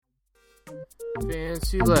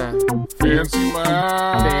Fancy lad. Fancy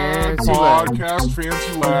lad. Fancy lad. Podcast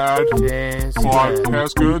Fancy lad. Fancy lad.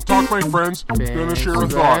 Podcast. Gonna talk to my friends. Gonna Fancy share a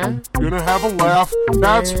lad. thought. Gonna have a laugh.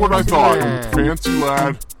 That's what I Fancy thought. lad. Fancy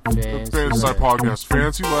lad. Fancy Fancy lad. podcast.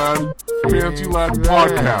 Fancy lad. Fancy lad Fancy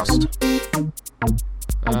lad.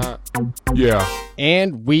 podcast. Yeah.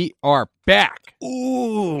 And we are back.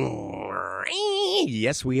 Ooh,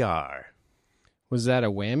 yes, we are. Was that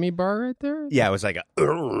a whammy bar right there? Yeah, it was like a.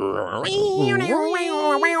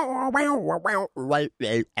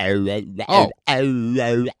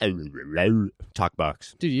 Talk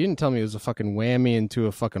box. Dude, you didn't tell me it was a fucking whammy into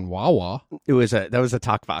a fucking Wawa. That was a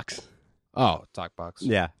talk box. Oh, talk box.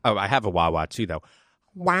 Yeah. Oh, I have a Wawa too, though.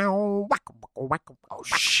 Oh,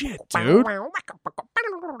 shit, dude.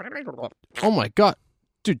 Oh, my God.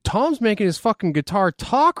 Dude, Tom's making his fucking guitar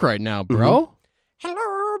talk right now, bro.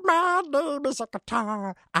 Hello, my name is a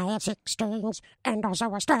guitar. I have 6 strings and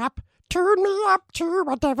also a strap. Tune me up to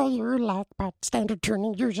whatever you like, but standard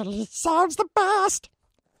tuning usually sounds the best.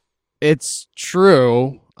 It's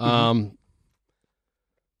true. And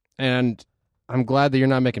I'm glad that you're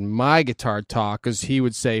not making my guitar talk, because he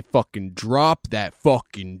would say, fucking drop that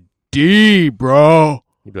fucking D, bro.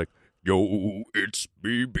 He'd be like, yo, it's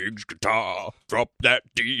me, Big's guitar. Drop that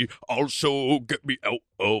D. Also, get me out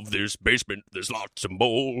of this basement. There's lots of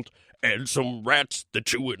mold and some rats that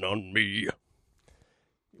chewing on me.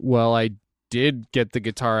 Well, I did get the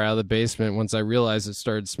guitar out of the basement once I realized it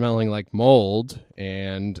started smelling like mold,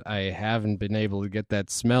 and I haven't been able to get that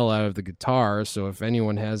smell out of the guitar. So if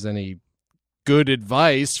anyone has any good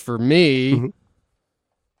advice for me,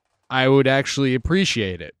 I would actually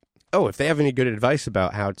appreciate it. Oh, if they have any good advice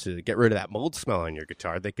about how to get rid of that mold smell on your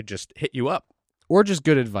guitar, they could just hit you up. Or just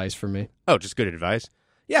good advice for me. Oh, just good advice.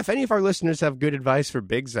 Yeah, if any of our listeners have good advice for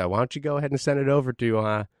Biggs, why don't you go ahead and send it over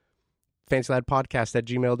to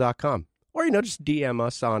fancyladpodcast@gmail.com. Or, just DM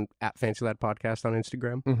us on @fancyladpodcast on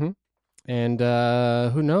Instagram. Mm-hmm.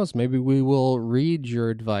 And who knows? Maybe we will read your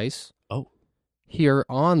advice. Oh. Here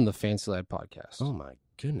on the Fancy Lad Podcast. Oh, my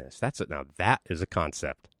goodness. Now, that is a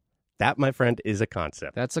concept. That, my friend, is a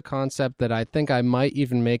concept. That's a concept that I think I might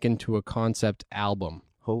even make into a concept album.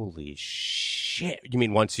 Holy shit. You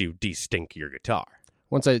mean once you de-stink your guitar?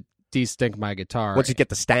 Once I de-stink my guitar. Once you get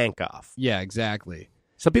the stank off. Yeah, exactly.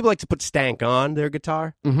 Some people like to put stank on their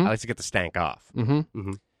guitar. Mhm. I like to get the stank off.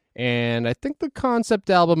 Mm-hmm. And I think the concept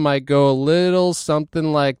album might go a little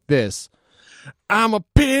something like this. I'm a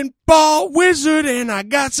pinball wizard and I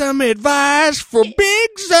got some advice for Big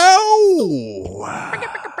Zo.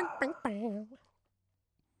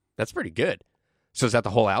 That's pretty good. So is that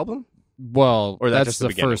the whole album? Well, Or that's that's just the the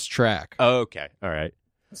beginning? first track. Oh, okay. All right.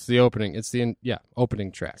 It's the opening. It's the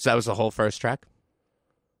opening track. So that was the whole first track?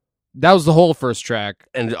 That was the whole first track.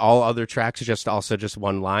 And all other tracks are just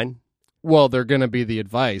one line? Well, they're going to be the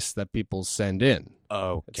advice that people send in.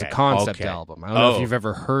 Okay. It's a concept okay. album. I don't know Oh. if you've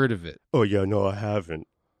ever heard of it. Oh, yeah, no, I haven't.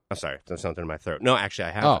 I'm sorry. There's something in my throat. No, actually,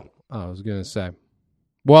 I haven't. I was going to say.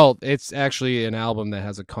 Well, it's actually an album that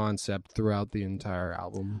has a concept throughout the entire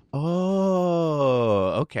album.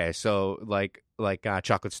 Oh, okay. So like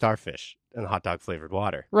chocolate starfish and hot dog flavored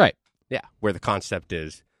water. Right. Yeah, where the concept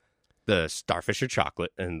is the starfish are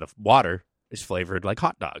chocolate and the water is flavored like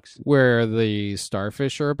hot dogs. Where the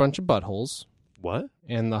starfish are a bunch of buttholes What?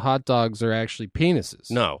 and the hot dogs are actually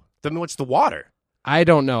penises. No. Then what's the water? I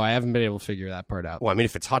don't know. I haven't been able to figure that part out. Well, I mean,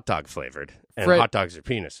 if it's hot dog flavored and Fred- hot dogs are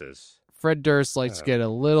penises. Fred Durst likes to get a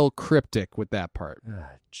little cryptic with that part.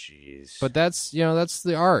 Ah, jeez. But that's the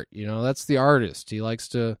art. That's the artist. He likes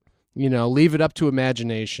to, leave it up to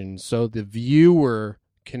imagination so the viewer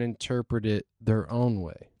can interpret it their own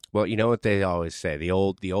way. Well, you know what they always say, the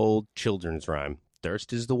old children's rhyme.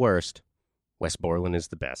 Durst is the worst. Wes Borland is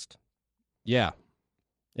the best. Yeah.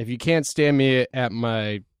 If you can't stand me at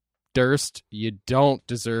my Durst, you don't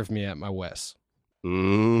deserve me at my Wes.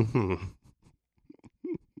 Mm-hmm.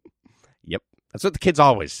 Yep. That's what the kids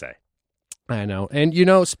always say. I know. And,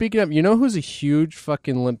 speaking of, who's a huge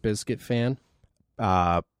fucking Limp Bizkit fan?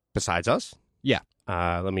 Besides us? Yeah.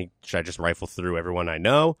 Should I just rifle through everyone I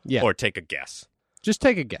know? Yeah. Or take a guess? Just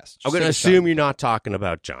take a guess. I'm going to assume you're not talking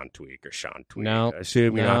about John Tweak or Sean Tweak. No. I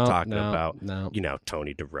assume you're not talking no, about, no.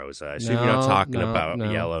 Tony DeRosa. I assume you're not talking about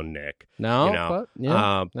Yellow Nick. No, you know? but,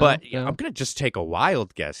 yeah, but no. I'm going to just take a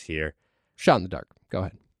wild guess here. Shot in the dark. Go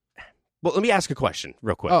ahead. Well, let me ask a question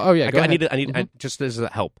real quick. Oh yeah, go ahead. I need just as a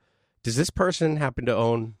help. Does this person happen to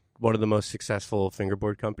own one of the most successful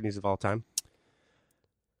fingerboard companies of all time?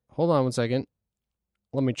 Hold on one second.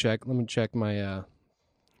 Let me check my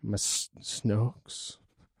my Snokes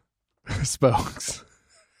spokes.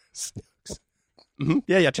 Mm-hmm.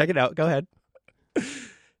 Yeah, check it out. Go ahead.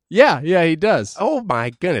 Yeah, he does. Oh my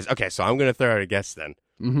goodness. Okay, so I'm gonna throw out a guess then.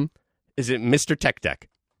 Mm-hmm. Is it Mr. Tech Deck?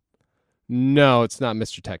 No, it's not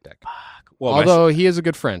Mr. Tech Deck. Well, Although he is a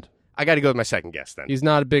good friend. I got to go with my second guess then. He's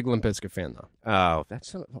not a big Limp Bizkit fan, though. Oh,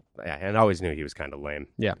 yeah, and I always knew he was kind of lame.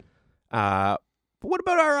 Yeah. But what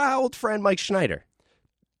about our old friend Mike Schneider?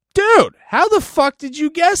 Dude, how the fuck did you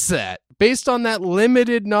guess that? Based on that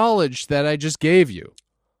limited knowledge that I just gave you.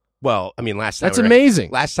 Well, I mean, last time That's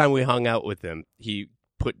amazing. Last time we hung out with him, he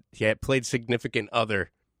had played Significant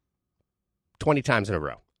Other 20 times in a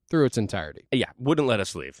row. Through its entirety. Yeah, wouldn't let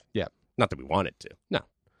us leave. Yeah. Not that we wanted to. No.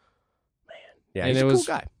 Man. Yeah, And he's it a was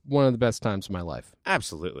cool guy. one of the best times of my life.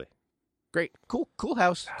 Absolutely. Great. Cool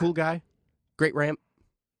house. Cool guy. Great ramp.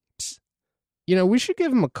 You know, we should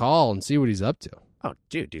give him a call and see what he's up to. Oh,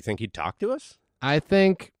 dude, do you think he'd talk to us? I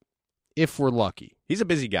think if we're lucky. He's a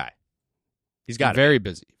busy guy. He's got Very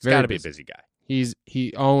busy. He's got to be a busy guy.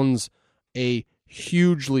 He owns a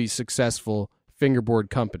hugely successful fingerboard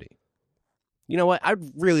company. You know what? I'd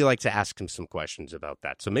really like to ask him some questions about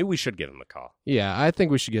that. So maybe we should give him a call. Yeah, I think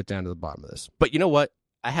we should get down to the bottom of this. But you know what?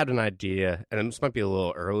 I had an idea, and this might be a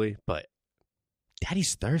little early, but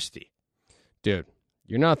Daddy's thirsty. Dude,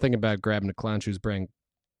 you're not thinking about grabbing a Clown Shoes brand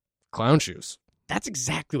Clown Shoes. That's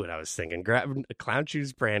exactly what I was thinking. Grabbing a Clown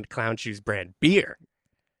Shoes brand beer.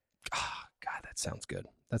 Oh, God, that sounds good.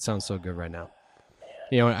 That sounds so good right now.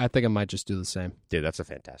 You know what? I think I might just do the same. Dude, that's a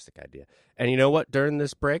fantastic idea. And you know what? During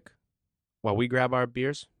this break, while we grab our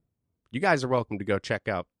beers, you guys are welcome to go check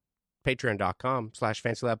out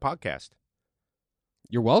patreon.com/FancyLabPodcast.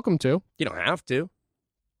 You're welcome to, You don't have to.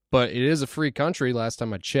 but it is a free country last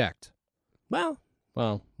time I checked. Well,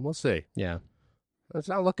 Well, we'll see. yeah. It's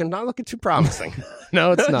not looking too promising.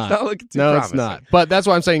 No, it's not. not looking too No, promising. it's not. But that's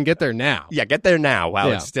why I'm saying get there now. Yeah, get there now while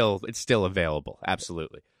Yeah. it's still available.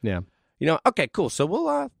 Absolutely. Yeah. You know, okay, cool. So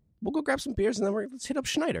we'll go grab some beers and then let's hit up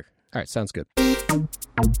Schneider. All right, sounds good.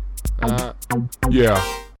 Yeah.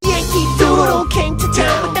 Yankee Doodle came to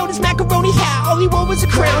town without his macaroni hat. All he wore was a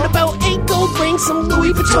crown, about 8 gold rings, some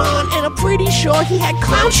Louis Vuitton, and I'm pretty sure he had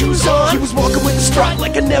clown shoes on. He was walking with a strut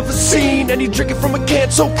like I never seen, and he drinking from a can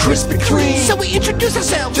so crisp and clean. So we introduced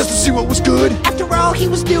ourselves just to see what was good. After all, he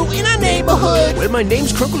was new in our neighborhood. Well, my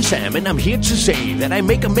name's Cruncle Sam, and I'm here to say that I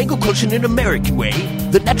make a mango kush in an American way.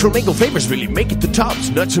 The natural mango flavors really make it the tops,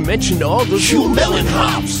 not to mention all the Pure melon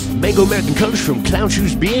hops. Mango American Kush from Clown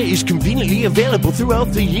Shoes Beer is conveniently available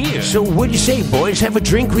throughout the year. So what do you say, boys? Have a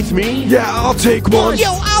drink with me? Yeah, I'll take one.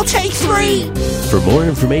 Yo, I'll take 3. For more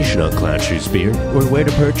information on Clown Shoes Beer or where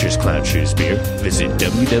to purchase Clown Shoes Beer, visit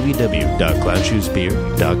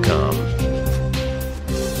www.clownshoesbeer.com.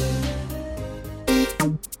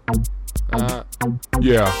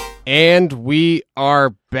 Yeah. And we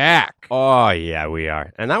are back. Oh, yeah, we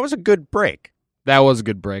are. And that was a good break. That was a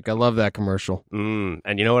good break. I love that commercial. And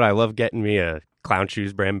you know what? I love getting me a Clown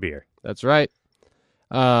Shoes brand beer. That's right.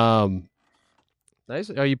 Nice.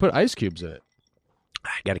 Oh, you put ice cubes in it. I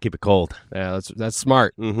got to keep it cold. Yeah, that's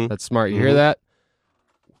smart. Mm-hmm. That's smart. You hear that?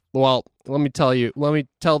 Well, let me tell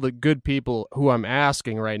the good people who I'm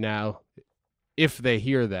asking right now if they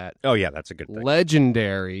hear that. Oh, yeah, that's a good thing.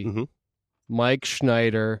 Legendary Mhm. Mike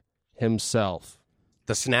Schneider himself.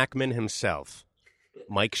 The snackman himself,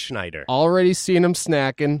 Mike Schneider. Already seen him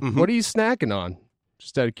snacking. Mhm. What are you snacking on?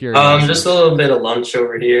 Just out of curiosity. Just a little bit of lunch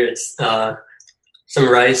over here. It's some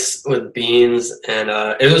rice with beans, and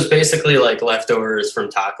it was basically like leftovers from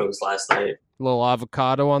tacos last night. A little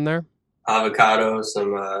avocado on there. Avocado,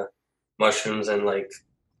 some mushrooms, and like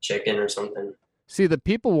chicken or something. See, the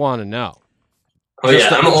people want to know. Oh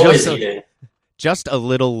Just yeah, a- I'm always just a- eating. Just a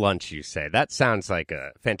little lunch, you say. That sounds like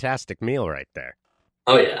a fantastic meal right there.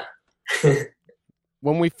 Oh yeah.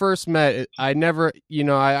 When we first met, I never,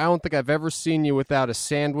 I don't think I've ever seen you without a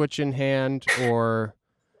sandwich in hand or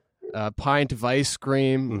a pint of ice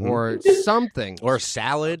cream Mhm. or something. Or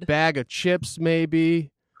salad. Bag of chips, maybe.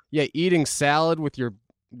 Yeah, eating salad with your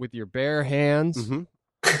bare hands. Mm-hmm.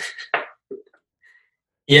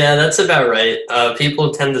 Yeah, that's about right.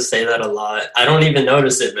 People tend to say that a lot. I don't even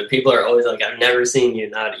notice it, but people are always like, I've never seen you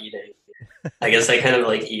not eating. I guess I kind of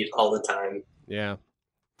like eat all the time. Yeah.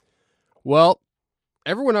 Well,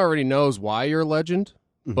 everyone already knows why you're a legend,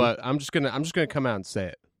 Mhm. but I'm just gonna come out and say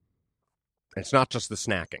it. It's not just the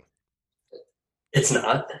snacking. It's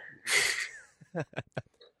not.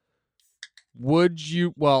 Would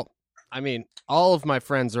you? Well, I mean, all of my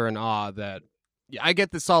friends are in awe that I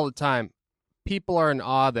get this all the time. People are in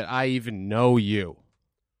awe that I even know you.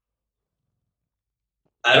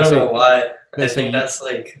 I don't know why. they I say think you- that's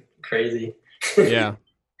like crazy. Yeah.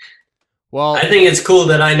 Well, I think it's cool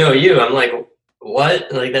that I know you. I'm like,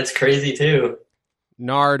 what? Like, that's crazy too.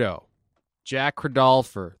 Nardo, Jack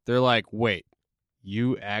Cradolfer. They're like, wait,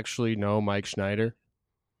 you actually know Mike Schneider?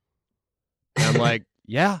 And I'm like,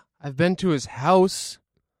 yeah, I've been to his house.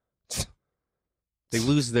 They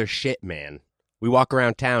lose their shit, man. We walk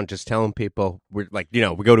around town just telling people, we're like, we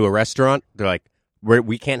go to a restaurant. They're like,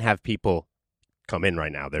 we can't have people come in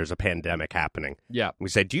right now. There's a pandemic happening. Yeah. We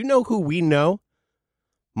say, do you know who we know?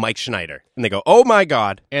 Mike Schneider. And they go, oh my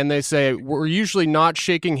God. And they say, we're usually not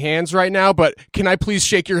shaking hands right now, but can I please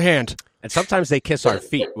shake your hand? And sometimes they kiss our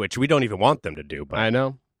feet, which we don't even want them to do. But I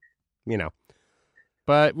know.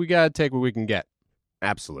 But we got to take what we can get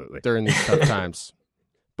absolutely. during these tough times.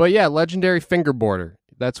 But yeah, legendary fingerboarder.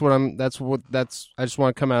 I just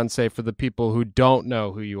want to come out and say for the people who don't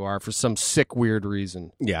know who you are for some sick, weird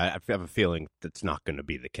reason. Yeah, I have a feeling that's not going to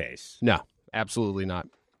be the case. No, absolutely not.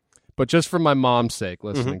 But just for my mom's sake,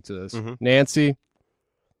 listening to this, Nancy,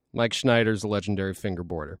 Mike Schneider's a legendary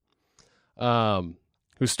fingerboarder,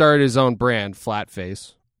 who started his own brand,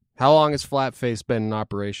 Flatface. How long has Flatface been in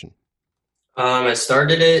operation? I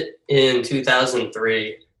started it in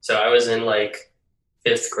 2003, so I was in like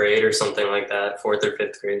 5th grade or something like that, 4th or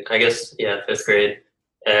 5th grade. I guess, yeah, 5th grade.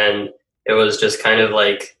 And it was just kind of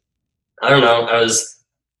like, I don't know, I was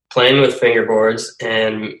playing with fingerboards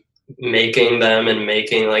and making them and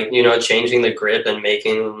making changing the grip and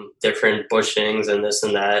making different bushings and this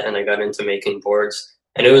and that. And I got into making boards.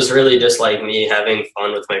 And it was really just like me having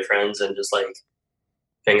fun with my friends and just like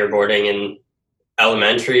fingerboarding in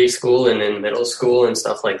elementary school and in middle school and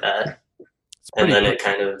stuff like that. And then it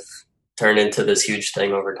kind of turned into this huge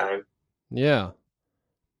thing over time. Yeah.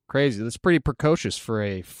 Crazy. That's pretty precocious for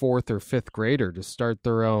a 4th or 5th grader to start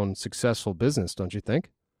their own successful business, don't you think?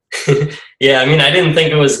 Yeah, I mean, I didn't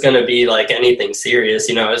think it was going to be like anything serious.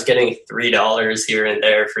 I was getting $3 here and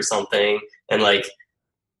there for something. And like,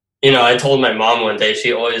 I told my mom one day,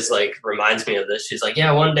 she always like reminds me of this. She's like,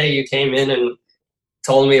 yeah, one day you came in and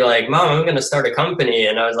told me like, Mom, I'm going to start a company.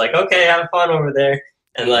 And I was like, okay, have fun over there.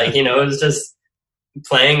 And like, it was just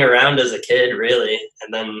playing around as a kid, really.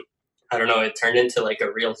 And then, I don't know, it turned into like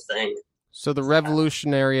a real thing. So the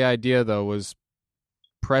revolutionary idea, though, was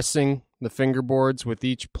pressing the fingerboards with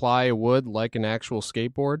each ply of wood like an actual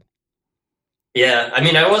skateboard? Yeah, I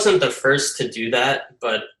mean, I wasn't the first to do that,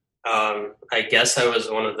 but I guess I was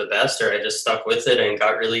one of the best, or I just stuck with it and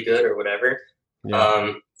got really good or whatever.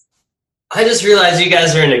 Yeah. I just realized you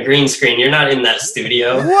guys are in a green screen. You're not in that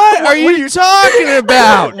studio. What are you talking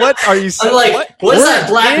about? What are you saying? I'm like, what's that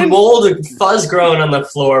black mold of fuzz growing on the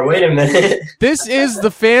floor? Wait a minute. This is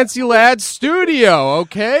the Fancy Lad studio,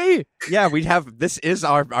 okay? Yeah, this is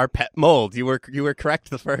our pet mold. You were correct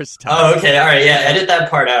the first time. Oh, okay. All right. Yeah, edit that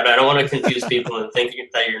part out. I don't want to confuse people and think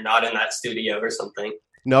that you're not in that studio or something.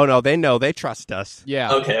 No, they know. They trust us.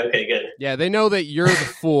 Yeah. Okay, good. Yeah, they know that you're the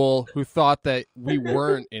fool who thought that we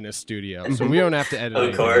weren't in a studio, so we don't have to edit.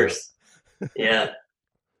 Of course. Yeah.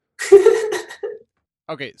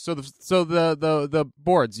 Okay, so the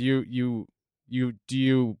boards, do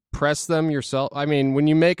you press them yourself? I mean, when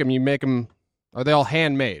you make them, are they all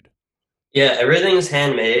handmade? Yeah, everything's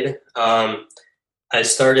handmade. I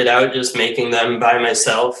started out just making them by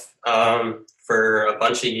myself for a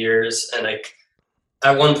bunch of years, and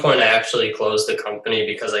at one point, I actually closed the company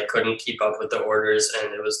because I couldn't keep up with the orders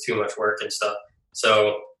and it was too much work and stuff.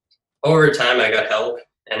 So over time, I got help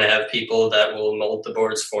and I have people that will mold the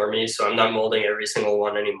boards for me. So I'm not molding every single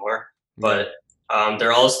one anymore, but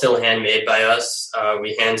they're all still handmade by us.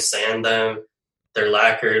 We hand sand them. They're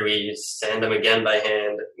lacquered. We sand them again by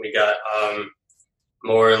hand. We got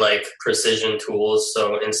more like precision tools.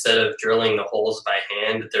 So instead of drilling the holes by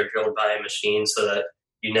hand, they're drilled by a machine so that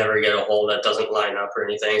you never get a hole that doesn't line up or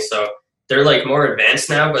anything. So they're like more advanced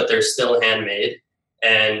now, but they're still handmade.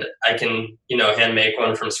 And I can, hand make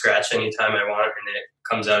one from scratch anytime I want. And it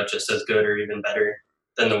comes out just as good or even better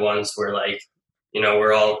than the ones where like,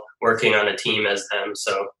 we're all working on a team as them.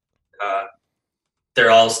 So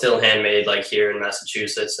they're all still handmade like here in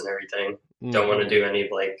Massachusetts and everything. Don't want to do any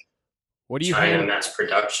like China mass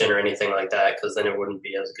production or anything like that because then it wouldn't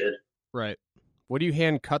be as good. Right. What do you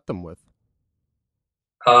hand cut them with?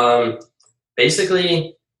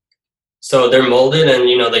 Basically, so they're molded and,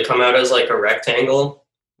 they come out as like a rectangle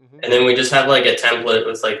and then we just have like a template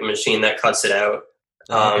with like a machine that cuts it out.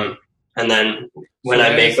 And then when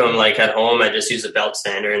I make them like at home, I just use a belt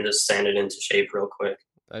sander and just sand it into shape real quick.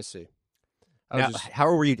 I see. Now, how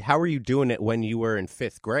were you doing it when you were in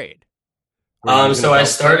 5th grade? So I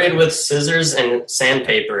started with scissors and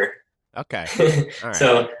sandpaper. Okay. All right.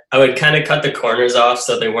 So I would kind of cut the corners off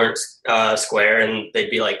so they weren't square and they'd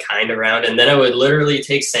be like kind of round. And then I would literally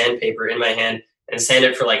take sandpaper in my hand and sand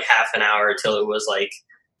it for like half an hour till it was like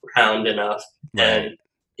round enough. Right. And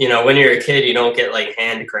when you're a kid, you don't get like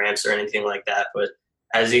hand cramps or anything like that. But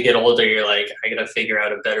as you get older, you're like, I got to figure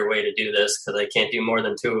out a better way to do this because I can't do more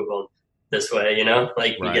than 2 of them this way,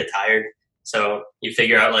 like you get tired. So you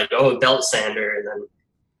figure out like, belt sander, and then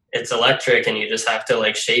it's electric and you just have to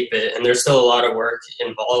like shape it. And there's still a lot of work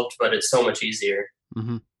involved, but it's so much easier.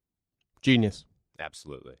 Mm-hmm. Genius.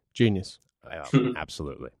 Absolutely. Genius.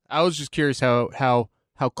 Absolutely. I was just curious how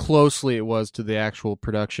closely it was to the actual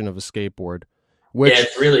production of a skateboard. Which, yeah,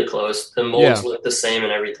 it's really close. The molds look the same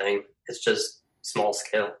and everything. It's just small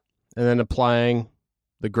scale. And then applying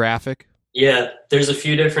the graphic. Yeah, there's a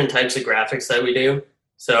few different types of graphics that we do.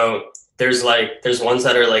 So there's ones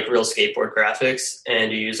that are like real skateboard graphics,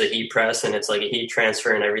 and you use a heat press, and it's like a heat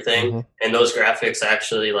transfer and everything. Mm-hmm. And those graphics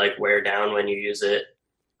actually like wear down when you use it.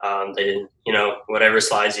 They, whatever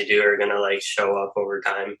slides you do are gonna like show up over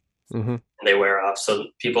time, mm-hmm. and they wear off. So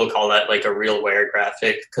people call that like a real wear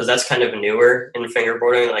graphic because that's kind of newer in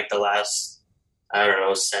fingerboarding, like the last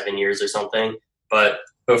 7 years or something. But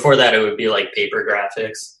before that, it would be like paper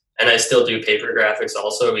graphics. And I still do paper graphics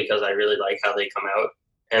also because I really like how they come out.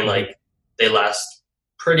 And like they last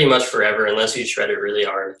pretty much forever unless you shred it really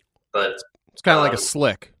hard. But it's kind of like a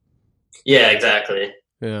slick. Yeah, exactly.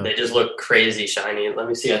 Yeah. They just look crazy shiny. Let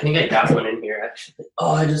me see. I think I got one in here actually.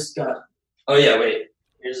 Oh yeah, wait.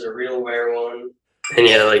 Here's a real wear one. And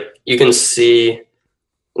yeah, like you can see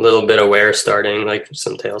a little bit of wear starting, like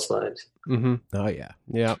some tail slides. Mm-hmm. Oh yeah.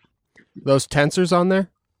 Yeah. Those tensors on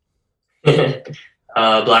there?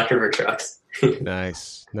 Black River trucks.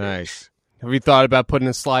 Nice. Have you thought about putting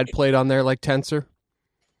a slide plate on there like tensor?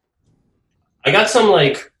 I got some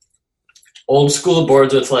like old school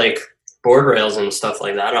boards with like board rails and stuff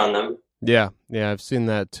like that on them. Yeah, I've seen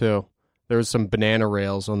that too. There was some banana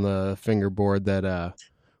rails on the fingerboard that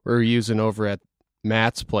we were using over at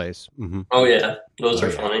Matt's place. Mm-hmm. Oh yeah, those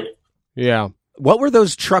are funny. Yeah. What were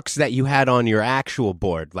those trucks that you had on your actual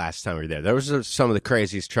board last time we were there? Those are some of the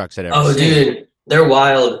craziest trucks I'd ever seen. Dude, they're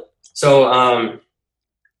wild. So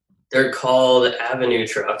they're called Avenue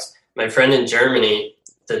trucks. My friend in Germany,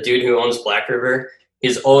 the dude who owns Black River,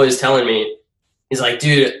 he's always telling me, he's like,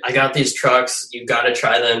 dude, I got these trucks. You got to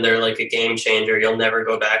try them. They're like a game changer. You'll never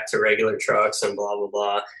go back to regular trucks and blah, blah,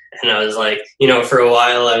 blah. And I was like, for a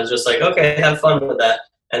while, I was just like, okay, have fun with that.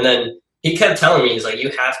 And then he kept telling me, he's like,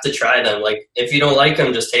 you have to try them. Like, if you don't like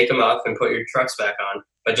them, just take them off and put your trucks back on.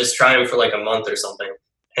 But just try them for like a month or something.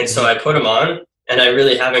 And so I put them on, and I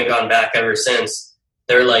really haven't gone back ever since.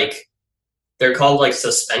 They're called like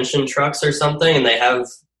suspension trucks or something, and they have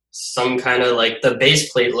some kind of like, the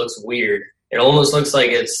base plate looks weird. It almost looks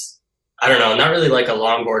like it's, I don't know, not really like a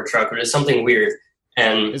longboard truck, but it's something weird.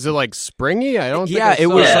 And is it like springy? I don't think it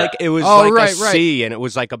was like a C, and it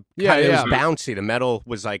was like it was bouncy. The metal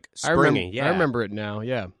was like springy. I remember it now.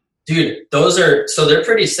 Yeah, dude, they're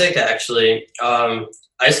pretty sick actually.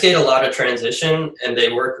 I skate a lot of transition, and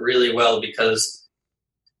they work really well because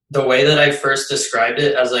the way that I first described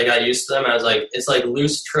it, as I got used to them, I was like, it's like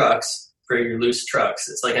loose trucks for your loose trucks.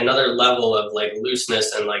 It's like another level of like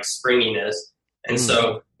looseness and like springiness. And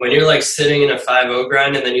so when you're like sitting in a 5-0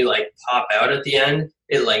 grind and then you like pop out at the end,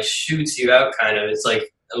 it like shoots you out kind of. It's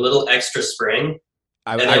like a little extra spring.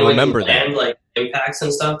 I remember that. And like impacts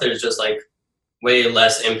and stuff, there's just like way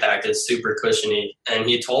less impact. It's super cushiony. And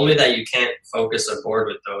he told me that you can't focus a board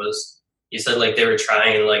with those. He said like they were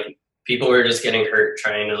trying and like people were just getting hurt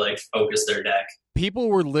trying to like focus their deck. People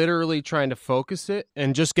were literally trying to focus it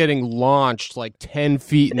and just getting launched like 10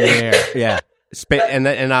 feet in the air. Yeah.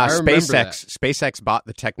 SpaceX bought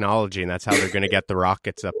the technology, and that's how they're going to get the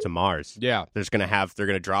rockets up to Mars. Yeah. They're going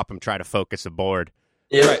to drop them, try to focus a board.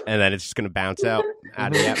 Yeah. Right. And then it's just going to bounce out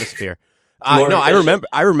of the atmosphere.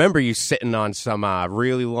 I remember you sitting on some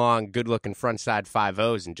really long, good-looking frontside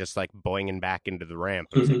 5.0s and just like boinging back into the ramp.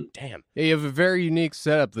 I was like, damn. Yeah, you have a very unique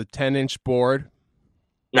setup. The 10-inch board.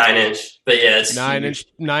 9-inch, but yeah, it's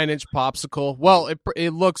 9-inch popsicle. Well,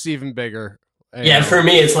 it looks even bigger. Yeah, for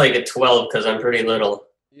me, it's like a 12 because I'm pretty little.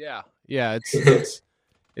 Yeah, it's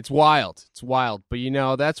wild. It's wild,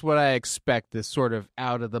 but that's what I expect. This sort of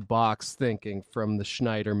out of the box thinking from the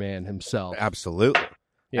Schneider man himself. Absolutely.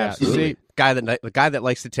 Yeah, absolutely. See, the guy that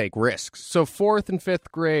likes to take risks. So 4th and 5th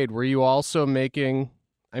grade, were you also making?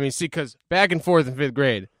 I mean, because back in 4th and 5th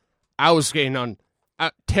grade, I was skating on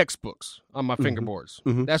textbooks on my fingerboards.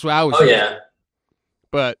 Mm-hmm. That's what I was. Oh yeah.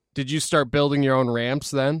 But did you start building your own ramps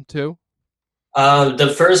then too?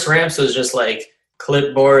 The first ramps was just like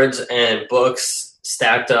clipboards and books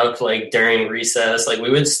stacked up like during recess. Like we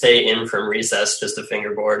would stay in from recess just to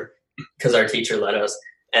fingerboard because our teacher let us.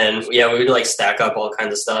 And yeah, we would like stack up all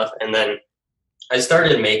kinds of stuff. And then I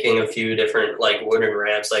started making a few different like wooden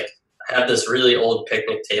ramps. Like I I have this really old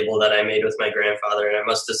picnic table that I made with my grandfather, and I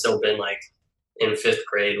must have still been like in 5th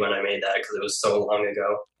grade when I made that because it was so long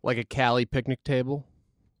ago. Like a Cali picnic table?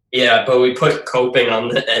 Yeah, but we put coping on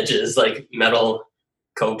the edges, like metal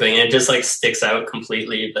coping. It just like sticks out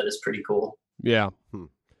completely, but it's pretty cool. Yeah.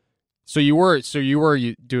 So you were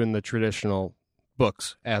doing the traditional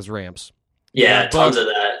books as ramps. Yeah, got a tons book.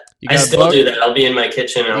 of that. You I got a still book, do that. I'll be in my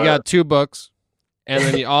kitchen. And You got 2 books, and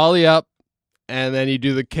then you ollie up, and then you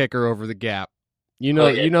do the kicker over the gap. You know,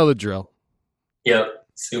 Okay. you know the drill. Yep,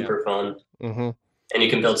 super fun. Mm-hmm. And you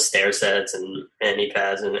can build stair sets and mani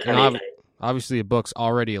pads and And anything. Obviously, a book's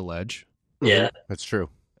already a ledge. Yeah, That's true.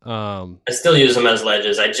 Um, I still use them as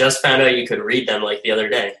ledges. I just found out you could read them like the other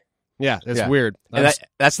day. yeah, it's Yeah. weird. And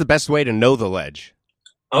that's the best way to know the ledge.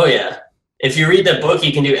 Oh yeah, if you read that book,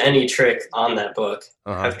 you can do any trick on that book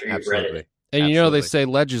Uh-huh, after you've read it. And you know they Absolutely.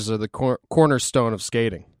 say ledges are the cornerstone of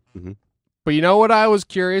skating. Mhm. But you know what I was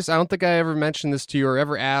curious? I don't think I ever mentioned this to you or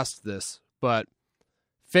ever asked this, but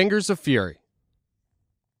Fingers of Fury.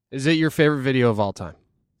 Is it your favorite video of all time?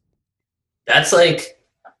 That's like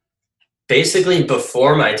basically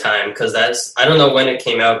before my time because I don't know when it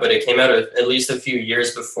came out, but it came out at least a few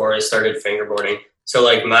years before I started fingerboarding. So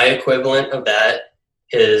like my equivalent of that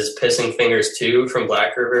is Pissing Fingers 2 from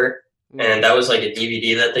Black River, and that was like a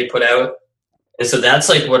DVD that they put out. And so that's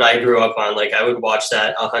like what I grew up on. Like I would watch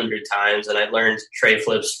that 100 times, and I learned tray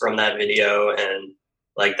flips from that video, and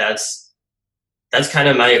like that's kind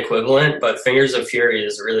of my equivalent. But Fingers of Fury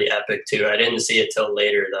is really epic too. I didn't see it till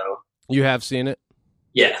later though. You have seen it?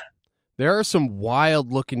 Yeah. There are some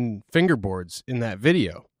wild looking fingerboards in that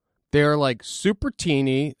video. They're like super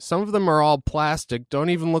teeny. Some of them are all plastic, don't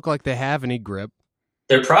even look like they have any grip.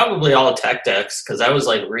 They're probably all tech decks because I was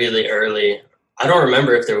like really early. I don't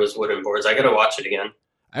remember if there was wooden boards. I got to watch it again.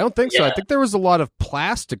 I don't think so. I Yeah. think there was a lot of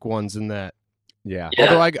plastic ones in that. Yeah. Yeah.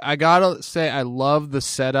 Although I gotta say, I love the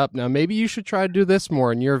setup. Now, maybe you should try to do this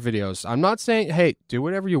more in your videos. I'm not saying, hey, do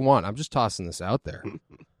whatever you want. I'm just tossing this out there.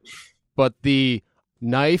 But the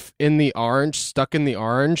knife in the orange, stuck in the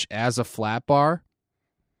orange as a flat bar,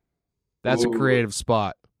 that's a Ooh. creative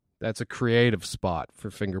spot. That's a creative spot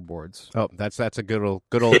for fingerboards. Oh, that's a good old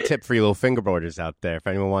tip for you little fingerboarders out there. If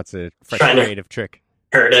anyone wants a fresh Trying to- creative trick.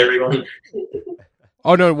 Hurt everyone.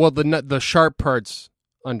 Oh, no, well, the sharp parts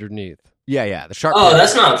underneath. Yeah, the sharp. Oh, part.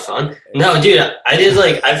 that's not fun. No, dude, I did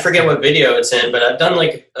like, I forget what video it's in, but I've done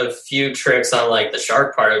like a few tricks on like the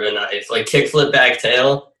sharp part of a knife, like kickflip back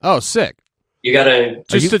tail. Oh, sick. You gotta, you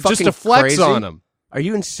Just to fucking flex crazy? on them. Are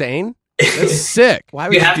you insane? That's sick. Why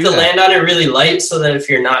would you you have do to that? land on it really light so that if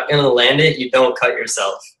you're not gonna land it, you don't cut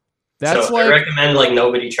yourself. That's so I like, recommend like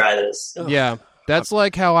nobody try this. yeah, that's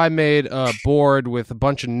like how I made a board with a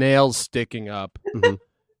bunch of nails sticking up, Mhm.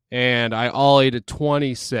 and I ollied a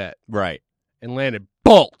 20 set Right. and landed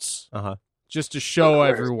bolts Uh-huh. just to show Of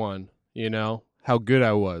course. everyone, how good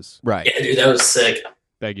I was. Right. Yeah, dude, that was sick.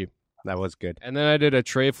 Thank you. That was good. And then I did a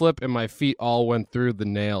tray flip, and my feet all went through the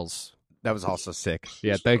nails. That was also sick.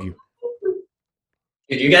 Yeah, thank you.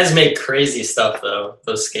 Dude, you guys make crazy stuff though.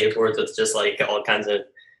 Those skateboards with just like all kinds of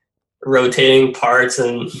rotating parts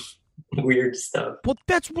and weird stuff. Well,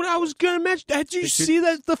 that's what I was going to mention. Did you Did you- see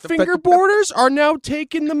that the fi- fingerboarders are now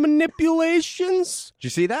taking the manipulations? Did you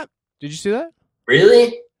see that? Did you see that?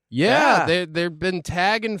 Really? Yeah, Yeah. they've been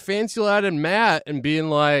tagging Fancy Lad and Matt and being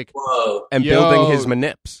like, Whoa. And Yo. building his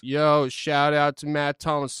manips. yo, shout out to Matt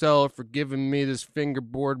Tomasello for giving me this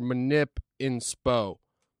fingerboard manip inspo.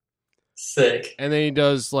 Sick. And then he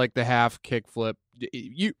does like the half kickflip.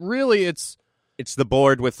 You really, it's It's the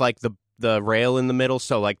board with like the rail in the middle,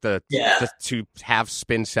 so like the Yeah. two halves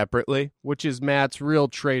spin separately. which is Matt's real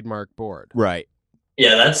trademark board. Right.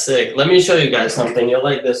 Yeah, that's sick. Let me show you guys something. You'll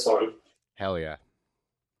like this one. Hell yeah.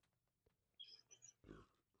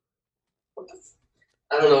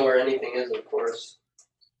 I don't know where anything is, of course.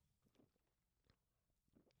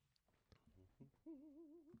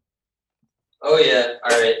 Oh yeah.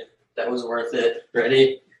 All right. That was worth it.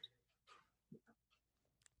 Ready?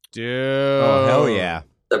 Dude. Oh hell yeah.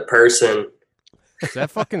 The person. Is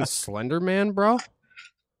that fucking Slender Man, bro?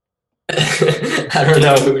 I don't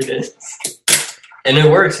know who it is. And it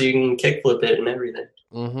works. You can kickflip it and everything.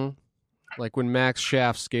 Mm-hmm. Like when Max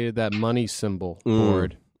Shaft skated that money symbol Mm.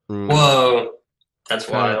 board. Whoa. That's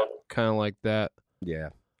wild. Kind of like that. Yeah.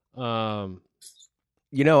 Um,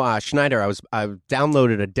 You know, Schneider, I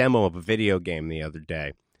downloaded a demo of a video game the other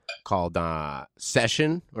day called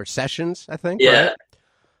Sessions, I think. Yeah. Right?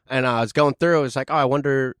 And I was going through. It was like, oh, I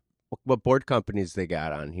wonder what board companies they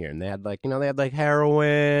got on here. And they had like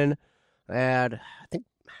Heroin. I think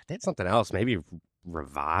they had something else, maybe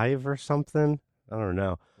Revive or something. I don't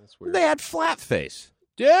know. that's weird. They had Flatface.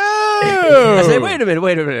 Dude! I say, wait a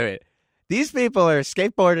minute. These people are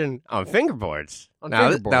skateboarding on fingerboards.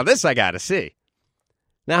 Now this I got to see.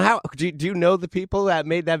 Now, how do you know the people that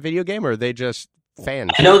made that video game, or are they just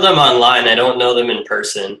fans? I know them online. I don't know them in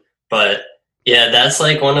person. But yeah, that's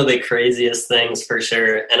like one of the craziest things for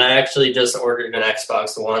sure. And I actually just ordered an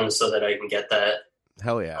Xbox One so that I can get that.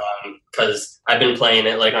 Hell yeah. Because I've been playing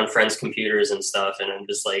it like on friends' computers and stuff, and I'm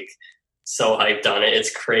just like so hyped on it.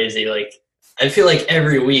 It's crazy. Like, I feel like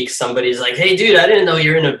every week somebody's like, hey, dude, I didn't know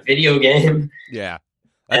you're in a video game. Yeah.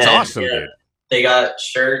 That's And, awesome, yeah, dude. They got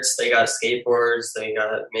shirts, they got skateboards, they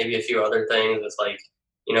got maybe a few other things with like,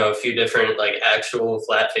 you know, a few different like actual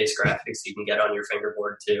flat face graphics you can get on your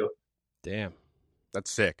fingerboard too. Damn.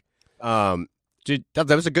 That's sick. Dude, that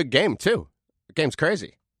was a good game, too. The game's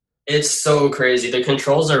crazy. It's so crazy. The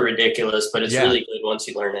controls are ridiculous, but it's Yeah. really good once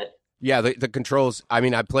you learn it. Yeah, the controls, I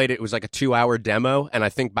mean, I played it. It was like a 2-hour demo, and I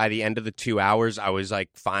think by the end of the 2 hours, I was like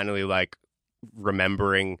finally like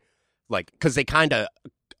remembering, like, because they kind of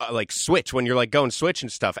like switch when you're like going switch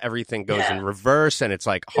and stuff. Everything goes in reverse, and it's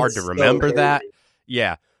like hard It's to so remember crazy. that.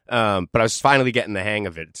 Yeah, but I was finally getting the hang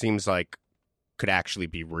of it. It seems like could actually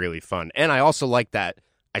be really fun, and I also like that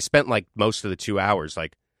I spent like most of the 2 hours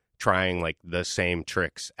like trying like the same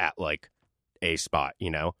tricks at like a spot, you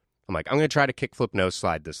know. I'm like, I'm going to try to kickflip nose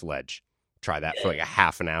slide this ledge. Try that for like a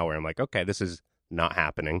half an hour. I'm like, okay, this is not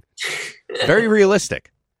happening. Very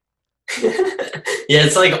realistic. Yeah,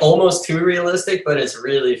 it's like almost too realistic, but it's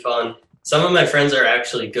really fun. Some of my friends are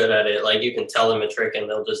actually good at it. Like, you can tell them a trick and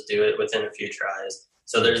they'll just do it within a few tries.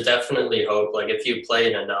 So there's definitely hope. Like, if you play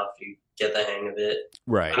it enough, you get the hang of it.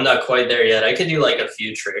 Right. I'm not quite there yet. I could do like a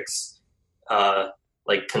few tricks,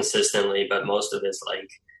 like consistently, but most of it's like,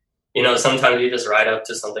 you know, sometimes you just ride up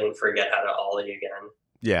to something and forget how to ollie again.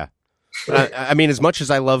 Yeah. I mean, as much as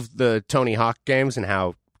I love the Tony Hawk games and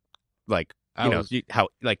how, like, how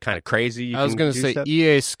like kind of crazy you I was can going to do say stuff.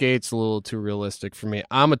 EA Skate's a little too realistic for me.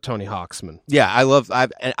 I'm a Tony Hawksman. Yeah,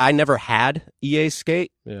 I never had EA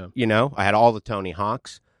Skate. Yeah. You know, I had all the Tony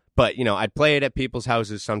Hawks, but you know, I'd play it at people's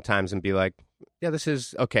houses sometimes and be like, yeah, this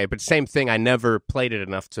is okay. But same thing, I never played it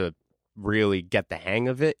enough to really get the hang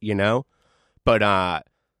of it, you know. But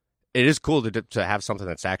it is cool to have something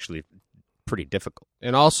that's actually pretty difficult.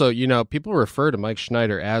 And also, you know, people refer to Mike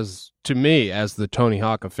Schneider as the Tony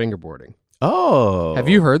Hawk of fingerboarding. Oh, Have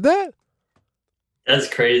you heard that?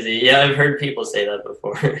 That's crazy. Yeah, I've heard people say that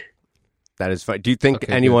before. That is fun. Do you think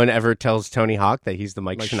Okay, anyone ever tells Tony Hawk that he's the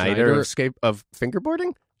Mike Mike Schneider Schneider? of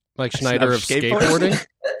fingerboarding? Mike Schneider of skateboarding? skateboarding?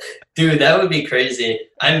 Dude, that would be crazy.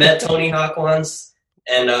 I met Tony Hawk once,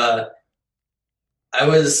 and I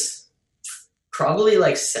was probably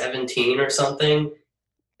like 17 or something,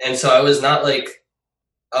 and so I was not like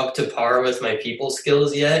up to par with my people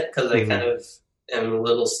skills yet because I kind of am a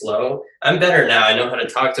little slow. I'm better now. I know how to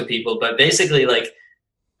talk to people, but basically, like,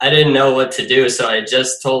 I didn't know what to do, so I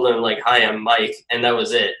just told him like, "Hi, I'm Mike," and that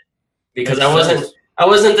was it. Because I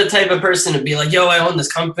wasn't the type of person to be like, "Yo, I own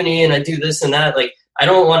this company and I do this and that." Like, I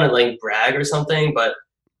don't want to like brag or something, but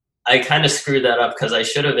I kind of screwed that up because I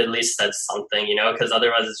should have at least said something, you know, because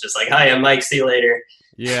otherwise it's just like, "Hi, I'm Mike, see you later."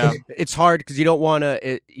 Yeah. It's hard because you don't want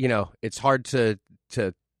to, you know, it's hard to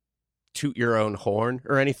toot your own horn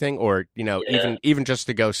or anything, or, you know, even just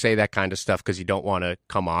to go say that kind of stuff because you don't want to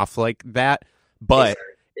come off like that. But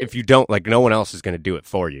if you don't, like, no one else is going to do it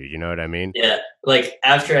for you. You know what I mean? Yeah. Like,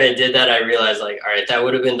 after I did that, I realized, like, all right, that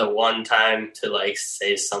would have been the one time to, like,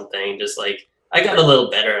 say something. Just, like, I got a little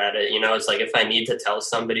better at it. You know, it's like if I need to tell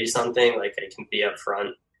somebody something, like, I can be up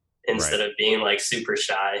front instead of being, like, super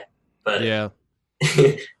shy. But Yeah.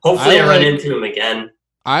 hopefully I run like- into him again.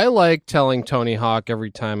 I like telling Tony Hawk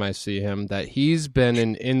every time I see him that he's been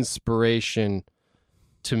an inspiration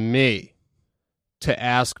to me to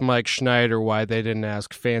ask Mike Schneider why they didn't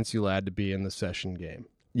ask Fancy Lad to be in the session game.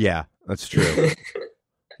 Yeah, that's true.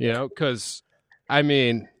 You know, because, I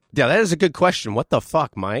mean, Yeah, that is a good question. What the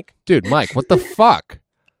fuck, Mike? dude, Mike, what the fuck?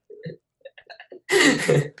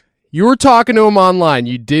 You were talking to him online.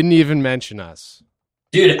 You didn't even mention us.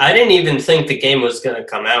 Dude, I didn't even think the game was going to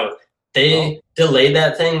come out. They delayed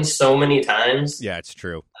that thing so many times. Yeah, it's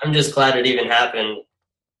true. I'm just glad it even happened.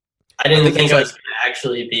 I didn't think think it's I was going to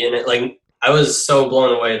actually be in it. Like, I was so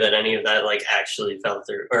blown away that any of that, like, actually fell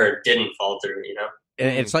through or didn't fall through, you know?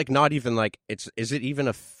 And it's like not even like is it even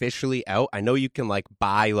officially out? I know you can like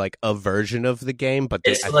buy like a version of the game, but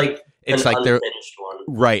It's like it's an like they're unfinished one.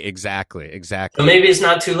 right, exactly. So maybe it's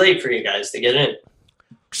not too late for you guys to get in.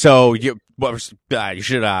 So you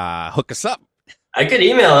should hook us up. I could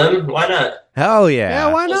email him. Why not? Hell yeah!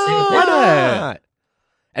 Yeah, why We'll see what not? they Why do. not?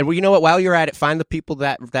 And well, you know what? While you're at it, find the people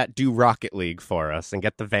that do Rocket League for us and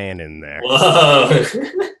get the van in there. Whoa.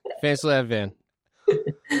 Fancy Lad van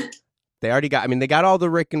They already got. I mean, they got all the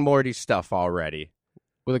Rick and Morty stuff already.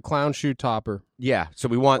 with a clown shoe topper. Yeah. So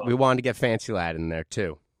we wanted to get Fancy Lad in there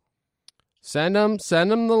too. Send them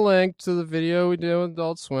the link to the video we did with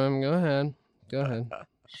Adult Swim. Go ahead.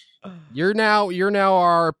 You're now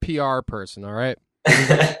our PR person. All right.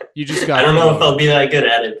 You just got. I don't know if I'll be that good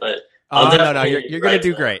at it, but I'll No. definitely You're gonna write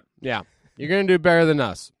do that. great. Yeah, you're gonna do better than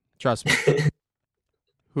us. Trust me.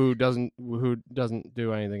 Who doesn't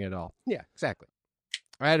do anything at all? Yeah. Exactly.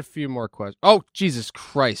 I had a few more questions. Oh, Jesus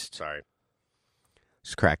Christ! Sorry.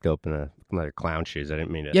 Just cracked open another clown shoes. I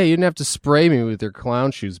didn't mean to. Yeah, you didn't have to spray me with your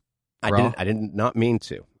clown shoes, bro. I did not mean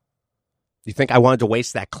to. You think I wanted to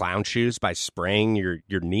waste that clown shoes by spraying your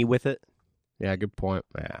knee with it? Yeah, good point.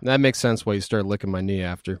 Yeah. That makes sense why you started licking my knee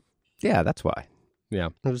after. Yeah, that's why. Yeah.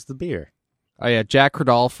 It was the beer. Oh, yeah, Jack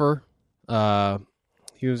Rodolfer,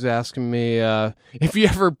 he was asking me if you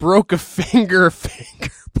ever broke a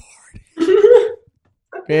fingerboarding.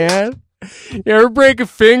 Man, you ever break a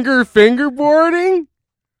fingerboarding?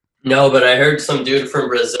 No, but I heard some dude from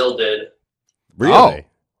Brazil did. Really?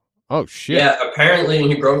 Oh, shit. Yeah, apparently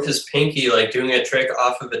he broke his pinky like doing a trick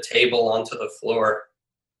off of a table onto the floor.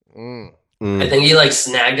 Mm. I think he like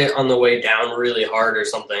snagged it on the way down really hard or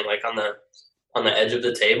something, like on the edge of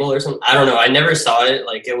the table or something. I don't know. I never saw it.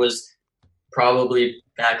 Like it was probably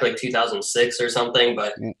back like 2006 or something,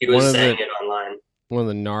 but he One was of saying the- it online. One of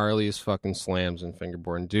the gnarliest fucking slams in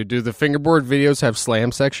fingerboarding. Do the fingerboard videos have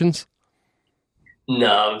slam sections?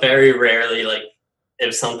 No, very rarely. Like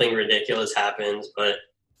if something ridiculous happens, but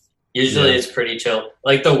usually it's pretty chill.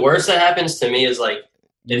 Like the worst that happens to me is like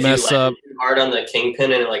You if mess you up. land too hard on the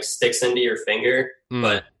kingpin and it like sticks into your finger, Mm.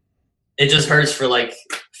 but it just hurts for like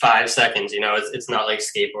 5 seconds. You know, it's not like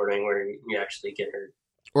skateboarding where you actually get hurt.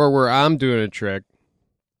 Or where I'm doing a trick,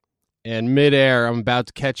 and midair, I'm about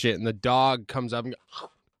to catch it, and the dog comes up and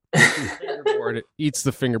fingerboard it, eats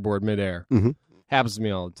the fingerboard midair. Mhm. Happens to me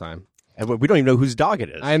all the time. And we don't even know whose dog it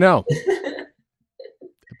is. I know.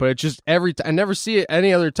 But it just every time. I never see it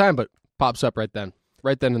any other time, but pops up right then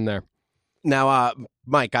and there. Now,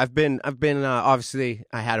 Mike, I've been obviously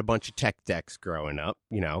I had a bunch of tech decks growing up,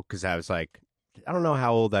 you know, because I was like, I don't know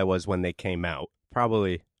how old I was when they came out.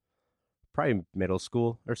 Probably middle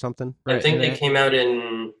school or something. I think they came out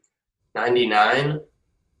in 99.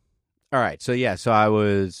 All right, so yeah, so I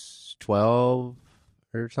was 12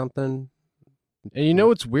 or something. And you know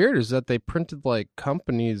what's weird is that they printed like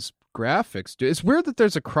companies' graphics. Dude, it's weird that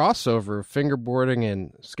there's a crossover of fingerboarding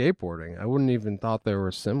and skateboarding. I wouldn't even thought they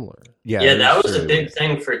were similar. Yeah, it that was a really big weird.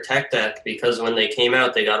 thing for Tech Deck because when they came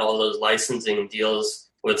out, they got all those licensing deals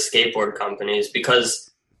with skateboard companies because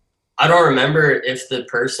I don't remember if the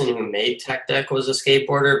person who made Tech Deck was a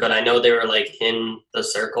skateboarder, but I know they were like in the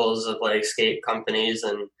circles of like skate companies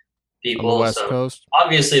and people. On the West so Coast.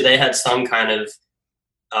 obviously they had some kind of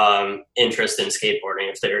interest in skateboarding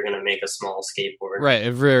if they were going to make a small skateboard. Right,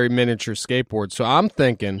 a very miniature skateboard. So I'm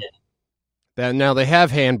thinking that now they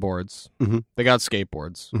have handboards. Mhm. They got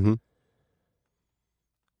skateboards. Mhm.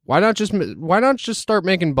 Why not just start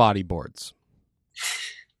making bodyboards?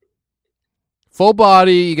 Full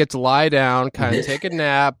body, you get to lie down, kind of take a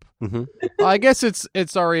nap. Mhm. Well, I guess it's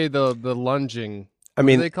already the lunging. I What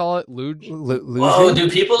mean, do they call it? Luge? Whoa, do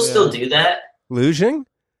people still do that? luging?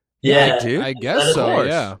 Yeah. dude. I guess Of so, course.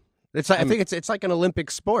 yeah. It's like, I think it's like an Olympic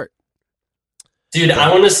sport. Dude, I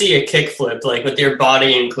want to see a kickflip, like with your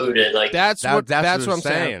body included. Like, That's That- what that's what I'm I'm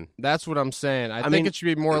saying. saying. That's what I'm saying. I I think mean- it should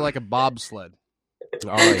be more like a bobsled.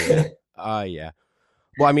 Oh yeah. Oh yeah.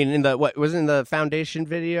 Well, I mean, in the foundation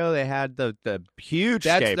video, they had the huge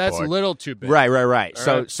That's skateboard. a little too big. Right. All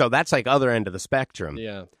So right. so that's like other end of the spectrum.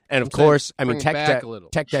 Yeah. And of I'm saying course, I mean, bring it back a little.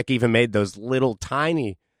 Tech Deck even made those little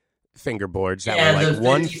tiny fingerboards that yeah, were like the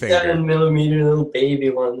one 57 finger. millimeter little baby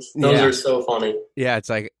ones. Those Yeah. are so funny. Yeah, it's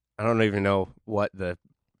like I don't even know what the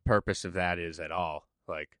purpose of that is at all.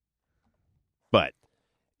 Like, but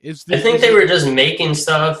I think they were just making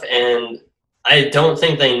stuff, and I don't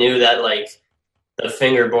think they knew that like the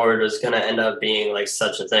fingerboard was going to end up being like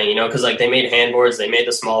such a thing, you know? Because like they made handboards, they made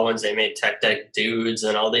the small ones, they made Tech Deck dudes,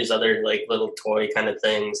 and all these other like little toy kind of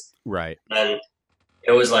things. right. And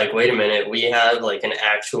it was like, wait a minute, we have like an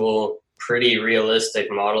actual pretty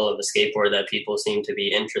realistic model of a skateboard that people seem to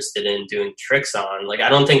be interested in doing tricks on. Like, I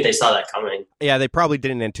don't think they saw that coming. Yeah, they probably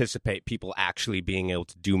didn't anticipate people actually being able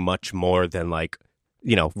to do much more than like,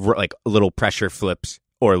 you know, like little pressure flips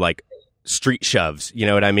or like street shoves. You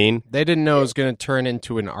know what I mean? They didn't know it was going to turn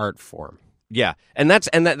into an art form. Yeah, and that's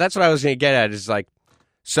what I was going to get at is like,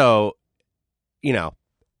 so, you know,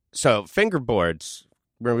 so fingerboards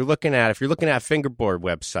when we're looking at, if you're looking at fingerboard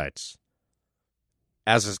websites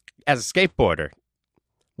as a skateboarder,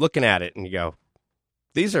 looking at it and you go,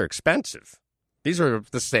 these are expensive. These are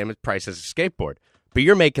the same price as a skateboard, but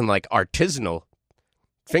you're making like artisanal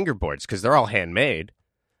fingerboards because they're all handmade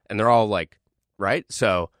and they're all like, right?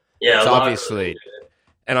 So Yeah, it's a lot of obviously,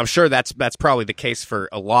 and I'm sure that's probably the case for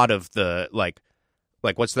a lot of the like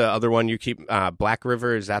what's the other one you keep? Black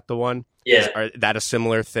River, is that the one? Yeah. Is that a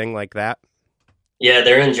similar thing like that? Yeah,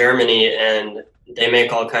 they're in Germany and they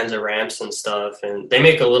make all kinds of ramps and stuff, and they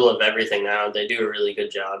make a little of everything now. They do a really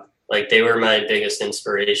good job. Like, they were my biggest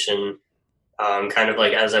inspiration, kind of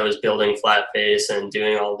like as I was building Flat Face and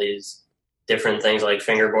doing all these different things like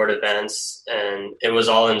fingerboard events, and it was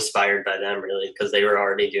all inspired by them really because they were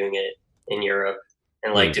already doing it in Europe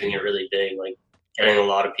and like doing it really big, like getting a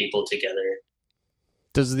lot of people together.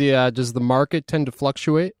 Does the market tend to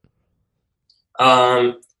fluctuate?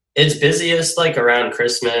 It's busiest like around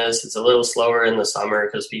Christmas. It's a little slower in the summer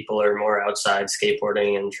because people are more outside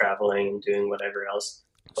skateboarding and traveling and doing whatever else.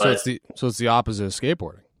 But So it's the opposite of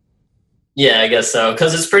skateboarding. yeah, I guess so.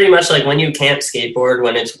 Because it's pretty much like when you can't skateboard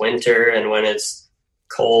when it's winter and when it's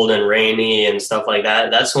cold and rainy and stuff like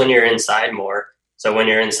that. That's when you're inside more. So when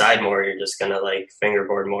you're inside more, you're just gonna like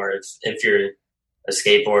fingerboard more if you're a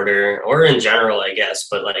skateboarder or in general, I guess.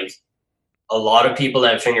 But like a lot of people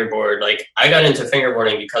that fingerboard, like I got into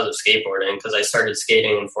fingerboarding because of skateboarding because I started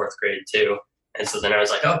skating in 4th grade too. And so then I was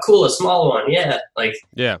like, oh, cool, a small one. Yeah. Like,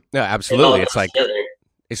 Yeah. No, it all absolutely. It's goes like, together.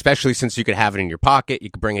 especially since you could have it in your pocket, you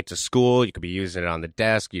could bring it to school, you could be using it on the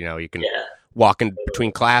desk, you know, you can Yeah. walk in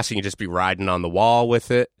between class and you just be riding on the wall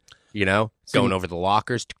with it, you know, going over the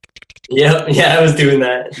lockers. Yeah. Yeah. I was doing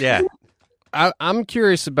that. Yeah. I'm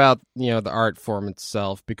curious about, the art form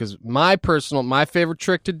itself because my favorite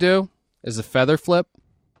trick to do is a feather flip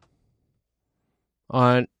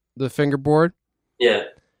on the fingerboard. Yeah.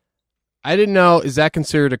 I didn't know, is that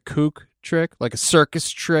considered a kook trick, like a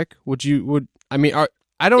circus trick? I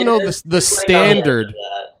don't know It's the like standard. on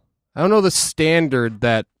that. I don't know the standard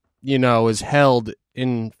that, is held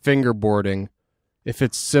in fingerboarding, if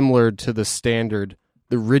it's similar to the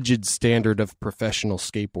rigid standard of professional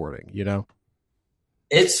skateboarding,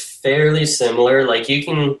 It's fairly similar. Like you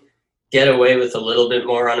can get away with a little bit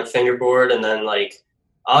more on a fingerboard, and then like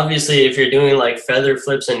obviously if you're doing like feather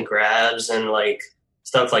flips and grabs and like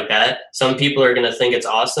stuff like that, some people are going to think it's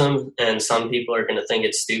awesome and some people are going to think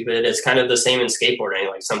it's stupid. It's kind of the same in skateboarding.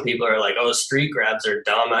 Like some people are like, oh, street grabs are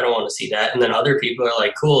dumb, I don't want to see that. And then other people are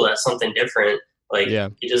like, cool, that's something different. Like Yeah.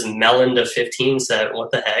 you just melon to 15 set,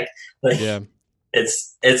 what the heck? Like Yeah.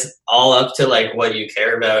 it's all up to like what you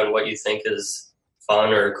care about and what you think is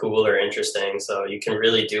fun or cool or interesting. So you can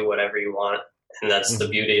really do whatever you want. And that's the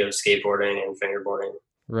beauty of skateboarding and fingerboarding.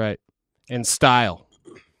 Right. And style.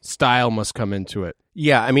 Style must come into it.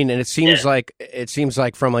 Yeah, I mean, and it seems like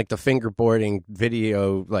from like the fingerboarding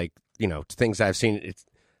video, like, things I've seen, it's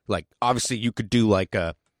like obviously you could do like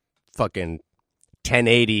a fucking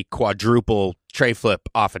 1080 quadruple tray flip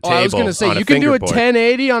off a table. I was going to say, on you can do a fingerboard.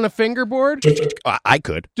 1080 on a fingerboard? I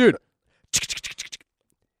could. Dude.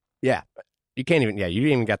 Yeah. You can't even, you didn't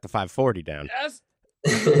even got the 540 down. Yes.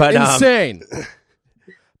 But, Insane.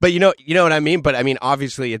 But you know what I mean? But I mean,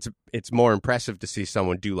 obviously it's more impressive to see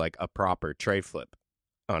someone do like a proper tray flip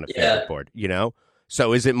on a fingerboard,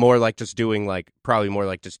 So is it more like just doing like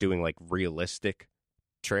realistic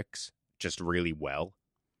tricks just really well?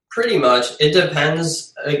 Pretty much. It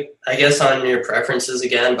depends, I guess, on your preferences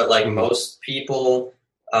again, but like most people,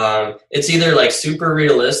 it's either like super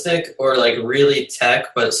realistic or like really tech,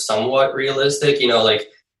 but somewhat realistic, like,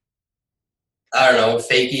 I don't know,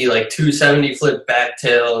 fakey, like 270 flip back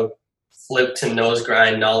tail, flip to nose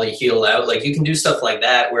grind, nollie heel out. Like you can do stuff like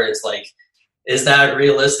that where it's like, is that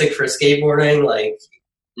realistic for skateboarding? Like,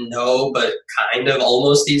 no, but kind of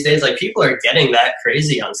almost these days. Like people are getting that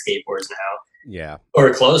crazy on skateboards now. Yeah.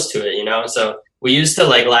 Or close to it, So we used to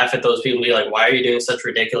like laugh at those people and be like, why are you doing such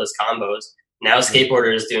ridiculous combos? Now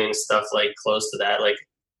skateboarders doing stuff like close to that, like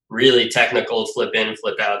really technical flip in,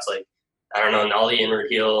 flip outs, like, I don't know, nollie inward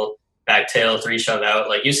heel, back tail, 3 shove out.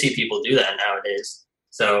 Like you see people do that nowadays.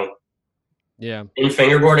 So Yeah. in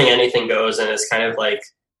fingerboarding, anything goes, and it's kind of like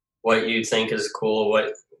what you think is cool,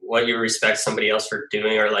 what you respect somebody else for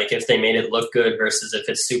doing, or like if they made it look good versus if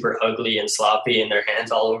it's super ugly and sloppy and their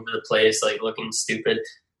hands all over the place, like looking stupid,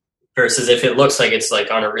 versus if it looks like it's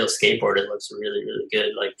like on a real skateboard, it looks really, really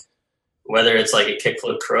good. Like whether it's like a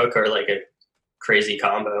kickflip crook or like a crazy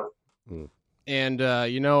combo. And,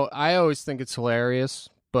 I always think it's hilarious,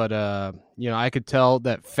 but, I could tell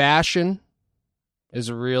that fashion is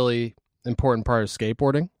a really important part of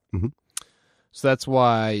skateboarding. Mhm. So that's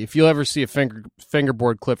why if you'll ever see a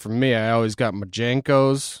fingerboard clip from me, I always got my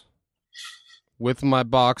Jankos with my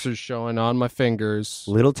boxers showing on my fingers.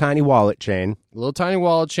 Little tiny wallet chain. Little tiny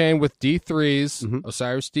wallet chain with D3s, Mhm.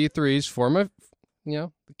 Osiris D3s for my,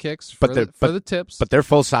 the kicks, But for the tips. But they're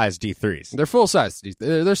full-size D3s. They're full size.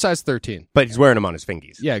 They're size 13. But he's wearing them on his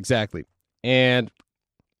fingies. Yeah, exactly. And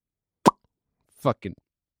fucking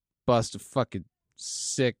bust a fucking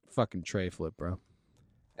sick fucking tray flip, bro.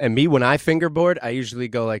 And me, when I fingerboard, I usually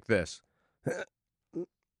go like this.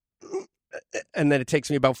 And then it takes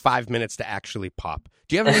me about 5 minutes to actually pop.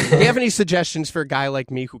 Do you have any suggestions for a guy like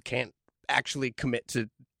me who can't actually commit to,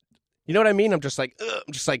 you know what I mean? I'm just like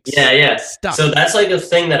Yeah. stuck. So that's like a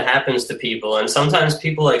thing that happens to people, and sometimes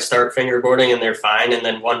people like start fingerboarding and they're fine, and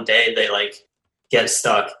then one day they like get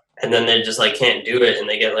stuck, and then they just like can't do it, and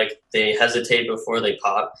they get like they hesitate before they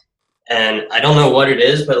pop, and I don't know what it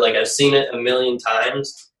is, but like I've seen it a million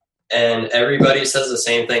times, and everybody says the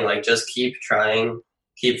same thing, like just keep trying,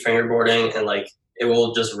 keep fingerboarding, and like it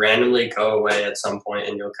will just randomly go away at some point,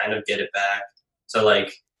 and you'll kind of get it back. So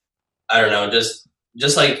like I don't know, just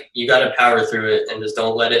like you got to power through it and just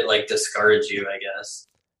don't let it like discourage you, I guess.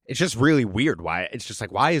 It's just really weird. Why? It's just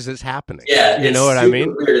like, why is this happening? Yeah, you know what I super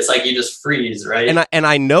mean. Weird. It's like you just freeze, right? And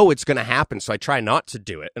I know it's going to happen, so I try not to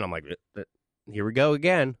do it. And I'm like, here we go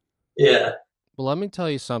again. Yeah. Well, let me tell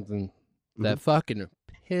you something that fucking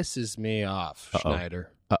pisses me off,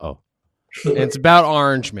 Schneider. Uh-oh. And it's about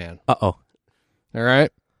Orange Man. Uh-oh. All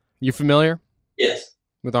right? You familiar Yes.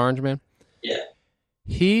 with Orange Man? Yeah.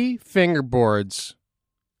 He fingerboards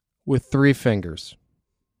with 3 fingers.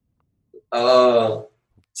 Oh.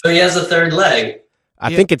 So he has a third leg.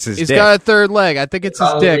 I think it's his He's dick. got a third leg. I think it's his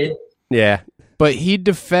Probably. dick. Yeah. But he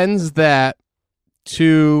defends that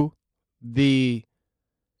to his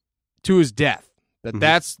death.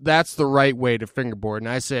 That's the right way to fingerboard. And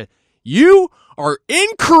I said, "You are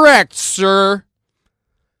incorrect, sir."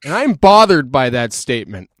 And I'm bothered by that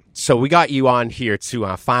statement. So we got you on here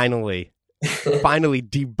to finally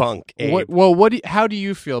debunk Abe. How do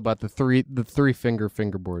you feel about the three finger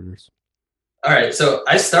fingerboarders? All right. So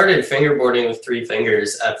I started fingerboarding with 3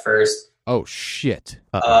 fingers at first. Oh shit,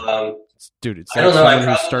 dude! It's I like don't know, I someone who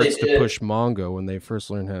probably starts to did. push Mongo when they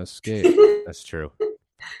first learn how to skate. That's true.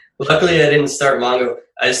 Luckily, I didn't start Mongo.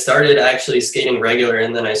 I started actually skating regular,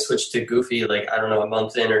 and then I switched to Goofy, like, I don't know, a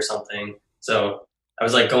month in or something. So I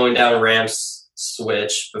was like going down ramps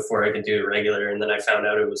switch before I could do regular, and then I found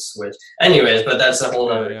out it was switch. Anyways, but that's a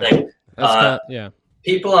whole other thing. Yeah.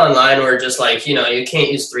 People online were just like, you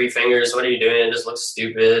can't use 3 fingers. What are you doing? It just looks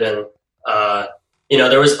stupid. And,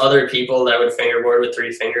 there was other people that would fingerboard with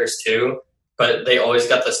 3 fingers too, but they always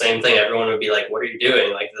got the same thing. Everyone would be like, what are you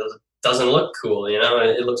doing? Like, this doesn't look cool,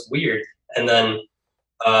 it looks weird. And then,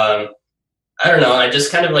 I don't know, I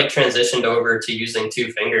just kind of like transitioned over to using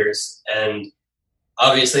 2 fingers, and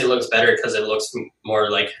obviously it looks better because it looks more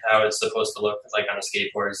like how it's supposed to look like on a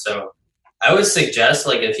skateboard. So I would suggest,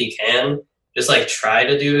 like, if he can, just like try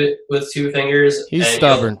to do it with 2 fingers. He's and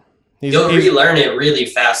stubborn. You'll relearn it really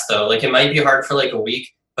fast though. Like, it might be hard for like a week,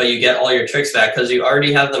 but you get all your tricks back because you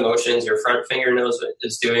already have the motions. Your front finger knows what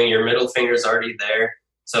it's doing. Your middle finger's already there.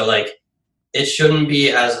 So like, it shouldn't be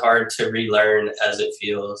as hard to relearn as it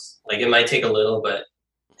feels. Like, it might take a little, but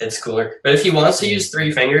it's cooler. But if he wants to use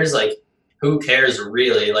 3 fingers, like, who cares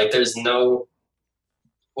really? Like, there's no,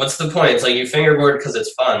 what's the point? It's like you fingerboard because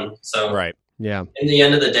it's fun. So Right. Yeah. in the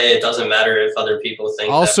end of the day, it doesn't matter if other people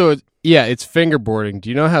think Also, it's fingerboarding. Do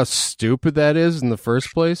you know how stupid that is in the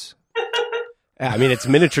first place? Yeah, I mean, it's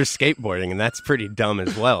miniature skateboarding, and that's pretty dumb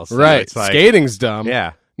as well. So Right. It's like, Skating's dumb.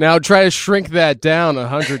 yeah. Now try to shrink that down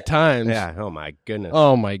 100 times. Yeah. Oh, my goodness.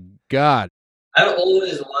 Oh my God. I've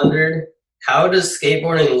always wondered, how does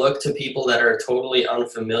skateboarding look to people that are totally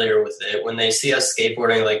unfamiliar with it when they see us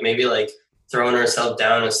skateboarding, like maybe like throwing ourselves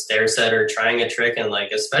down a stair set or trying a trick, and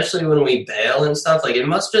like, especially when we bail and stuff, like, it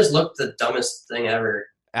must just look the dumbest thing ever.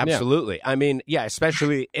 Absolutely. I mean, yeah,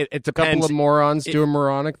 especially it A depends. couple of morons do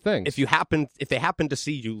moronic things. If they happen to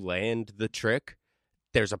see you land the trick,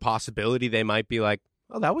 there's a possibility they might be like,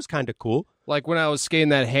 oh, that was kind of cool. Like when I was skating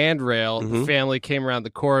that handrail, the Mhm. family came around the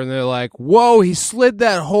corner and they're like, "Whoa, he slid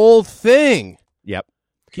that whole thing." Yep.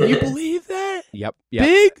 Can you believe that? Yep. Yep.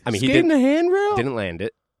 Big? I mean, he skating the handrail? Didn't land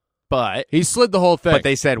it, but He slid the whole thing. But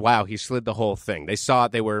they said, wow, he slid the whole thing. They saw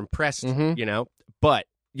it. They were impressed, Mhm. But,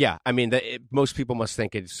 yeah, I mean, most people must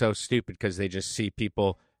think it's so stupid because they just see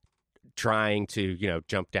people trying to,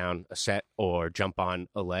 jump down a set or jump on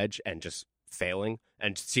a ledge and just failing,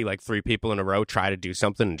 and see, like, 3 people in a row try to do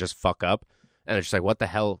something and just fuck up. And it's just like, what the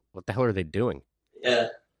hell are they doing? Yeah.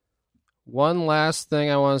 One last thing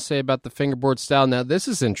I want to say about the fingerboard style. Now, this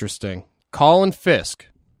is interesting. Colin Fisk.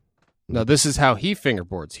 Now, this is how he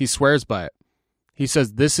fingerboards. He swears by it. He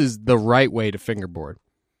says this is the right way to fingerboard.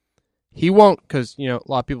 He won't, because, a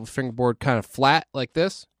lot of people fingerboard kind of flat like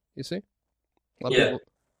this. You see? Yeah.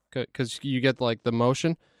 Because you get, like, the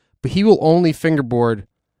motion. But he will only fingerboard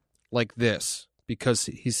like this because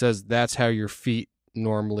he says that's how your feet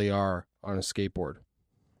normally are on a skateboard.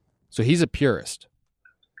 So he's a purist.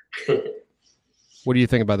 What do you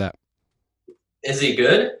think about that? Is he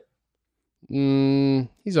good?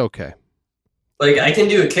 He's okay. Like, I can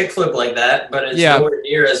do a kickflip like that, but it's Yeah. nowhere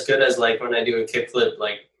near as good as, like, when I do a kickflip,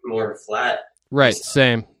 like, more flat. Right,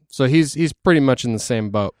 same. So he's pretty much in the same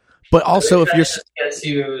boat. But also, if That you're just gets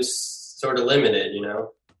you sort of limited,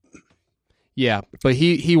 Yeah, but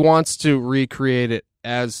he wants to recreate it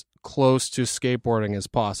as close to skateboarding as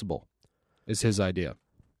possible, is his idea.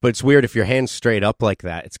 But it's weird if your hand's straight up like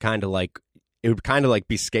that. It's kind of like it would kind of like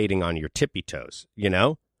be skating on your tippy toes,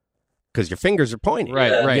 because your fingers are pointing,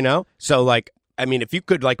 Right, right. So like, I mean, if you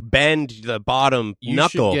could like bend the bottom You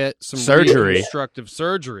knuckle should get some surgery reconstructive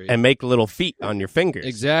surgery. and make little feet on your fingers.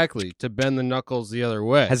 Exactly, to bend the knuckles the other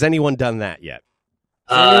way. Has anyone done that yet?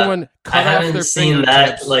 Has anyone I cut off haven't their seen that,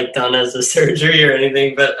 fingertips? like, done as a surgery or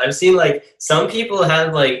anything, but I've seen, like, some people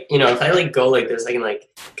have, like, if I, like, go like this, I can, like,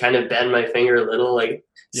 kind of bend my finger a little, like,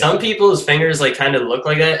 some people's fingers, like, kind of look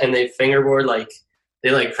like that, and they fingerboard, like,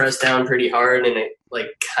 they, like, press down pretty hard, and it, like,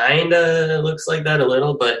 kind of looks like that a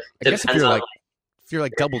little, but I guess depends on, if you're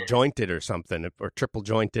like double jointed or something, or triple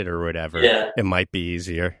jointed or whatever, Yeah. it might be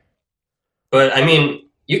easier. but, I mean,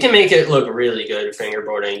 you can make it look really good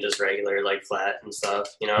fingerboarding, just regular, like, flat and stuff,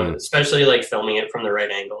 especially, like, filming it from the right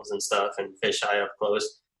angles and stuff, and fisheye up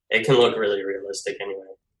close. It can look really realistic anyway.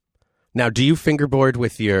 Now, do you fingerboard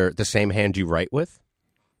with the same hand you write with?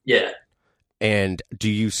 Yeah. And do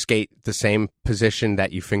you skate the same position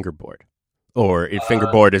that you fingerboard? Or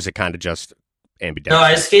fingerboard, is it kind of just ambidextrous? No,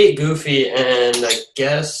 I skate goofy, and I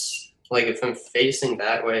guess, like, if I'm facing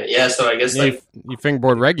that way, yeah, so I guess, like, you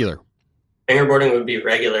fingerboard regular. fingerboarding would be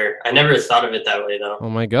regular. I never thought of it that way, though. Oh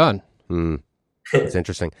my god. That's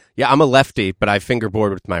interesting. Yeah, I'm a lefty, but I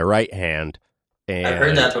fingerboard with my right hand. And, I've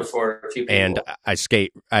heard that before. A few people. And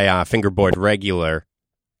I fingerboard regular,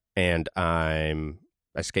 and I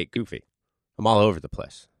skate goofy. I'm all over the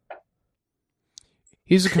place.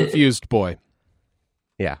 He's a confused boy.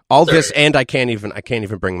 Yeah, all Sorry. this, and I can't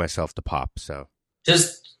even bring myself to pop. So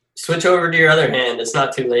Just switch over to your other hand. It's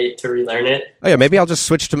not too late to relearn it. oh yeah, maybe I'll just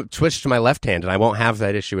switch to my left hand, and I won't have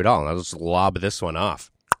that issue at all. And I'll just lob this one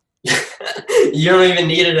off. You don't even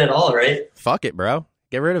need it at all, right? Fuck it, bro.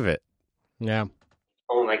 Get rid of it. Yeah.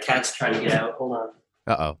 Oh, my cat's trying to get out. Hold on.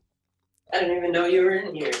 Uh I didn't even know you were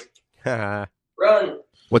in here. oh. Run.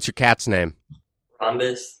 What's your cat's name?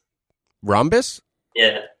 Rhombus. Rhombus?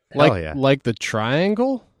 Yeah. Hell yeah. Like the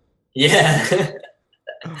triangle? Yeah.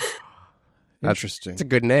 Interesting. That's a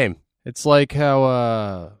good name. It's like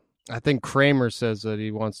how I think Kramer says that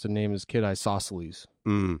he wants to name his kid Isosceles.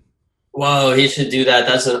 Whoa, he should do that.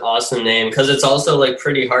 That's an awesome name, because it's also, like,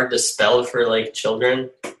 pretty hard to spell for, like, children.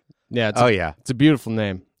 Yeah. Yeah. It's a beautiful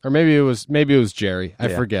name. Or maybe it was Jerry. I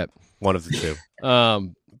Yeah. forget. One of the two.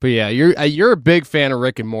 But yeah, you're a big fan of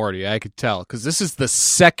Rick and Morty. I could tell, because this is the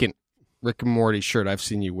second Rick and Morty shirt I've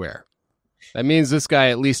seen you wear. That means this guy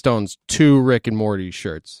at least owns 2 Rick and Morty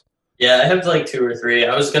shirts. Yeah, I have, like, 2 or 3.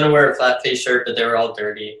 I was going to wear a flat face shirt, but they were all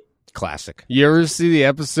dirty. Classic. You ever see the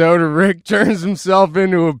episode of Rick turns himself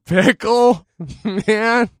into a pickle?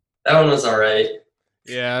 Man. That one was all right.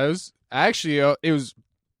 Yeah, it was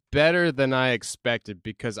better than I expected,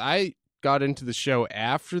 because I got into the show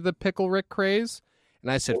after the Pickle Rick craze, and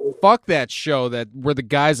I said, fuck that show where the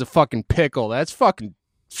guy's a fucking pickle. That's fucking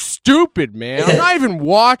stupid, man. I'm not even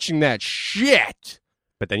watching that shit.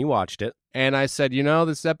 But then you watched it. And I said,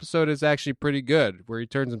 this episode is actually pretty good, where he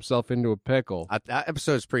turns himself into a pickle. That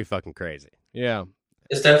episode is pretty fucking crazy. Yeah.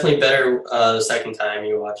 It's definitely better the second time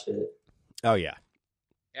you watched it. Oh, yeah.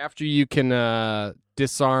 After you can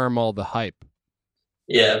disarm all the hype.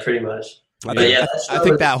 Yeah, pretty much. I But think, yeah, I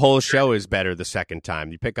think that whole show is better the second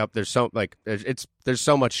time. You pick up, there's so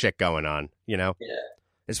much shit going on, Yeah.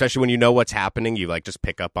 Especially when you know what's happening, you like just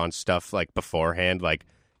pick up on stuff like beforehand, like,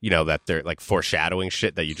 that they're like foreshadowing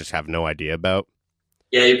shit that you just have no idea about.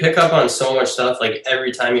 Yeah, you pick up on so much stuff, like,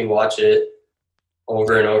 every time you watch it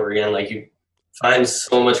over and over again. Like, you find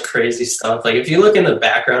so much crazy stuff. Like, if you look in the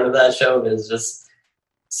background of that show, there's just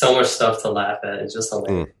so much stuff to laugh at. It's just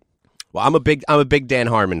hilarious. Well, I'm a big Dan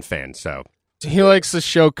Harmon fan, so. He likes the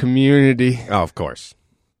show Community. Oh, of course.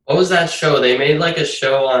 What was that show? They made, like, a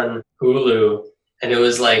show on Hulu, and it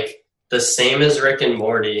was, like, the same as Rick and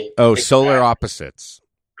Morty. Oh, Like, Solar Opposites.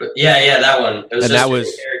 But yeah, that one. It was And just that was-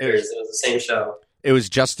 different characters. It was the same show. It was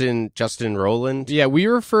Justin Rowland. Yeah, we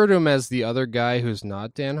refer to him as the other guy who's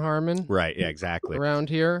not Dan Harmon Right. Yeah. Exactly. around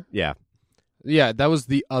here. Yeah. Yeah, that was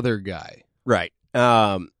the other guy. Right.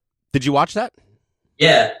 Did you watch that?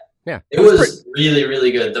 Yeah. Yeah. It was really,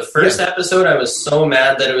 really good. The first episode, I was so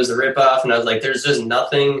mad that it was a ripoff, and I was like, there's just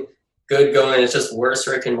nothing good going. It's just worse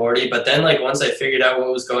Rick and Morty. But then, like, once I figured out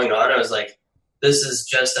what was going on, I was like, this is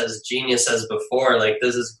just as genius as before. Like,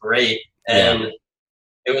 this is great. And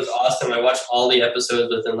it was awesome. I watched all the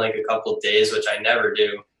episodes within, like, a couple of days, which I never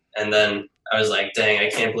do. And then I was like, dang, I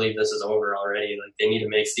can't believe this is over already. Like, they need to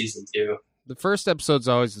make season 2. The first episode's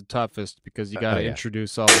always the toughest because you got to yeah.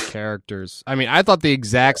 introduce all the characters. I mean, I thought the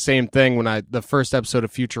exact same thing when the first episode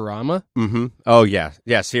of Futurama. Mm-hmm. Oh, yeah.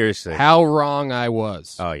 Yeah, seriously. How wrong I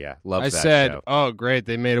was. Oh, yeah. Love I that said, show. oh, great,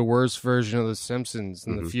 they made a worse version of The Simpsons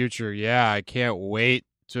in the future. Yeah, I can't wait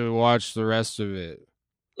to watch the rest of it.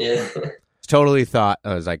 Yeah. Totally thought,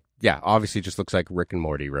 I was like, yeah, obviously just looks like Rick and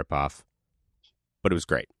Morty ripoff. But it was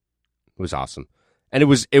great. It was awesome. And it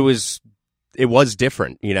was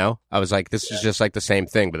different, you know? I was like, this is just like the same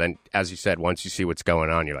thing. But then, as you said, once you see what's going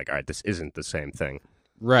on, you're like, all right, this isn't the same thing.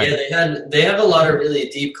 Right. Yeah, they have a lot of really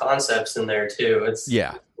deep concepts in there, too. It's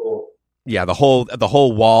cool. Yeah, the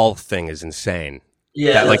whole wall thing is insane.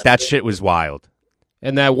 Yeah. That shit was wild.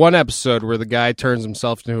 And that one episode where the guy turns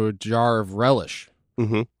himself into a jar of relish.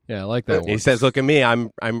 Mm-hmm. Yeah, I like that one. He says, look at me,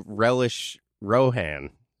 I'm Relish Rohan.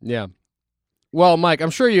 Yeah. Well, Mike, I'm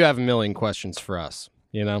sure you have a million questions for us,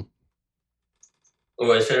 you know?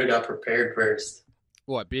 Oh, I should have got prepared first.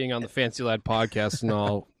 What, being on the Fancy Lad podcast and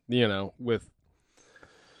all, you know, with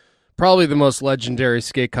probably the most legendary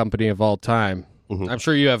skate company of all time. Mhm. I'm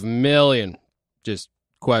sure you have a million just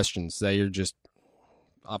questions that you're just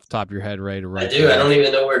off the top of your head ready to I write. do. I down. don't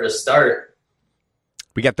even know where to start.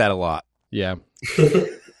 We get that a lot. Yeah.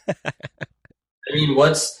 I mean,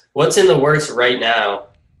 what's in the works right now?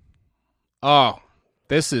 Oh,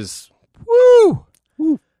 this is woo.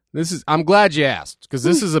 This is. I'm glad you asked because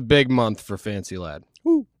this is a big month for Fancy Lad.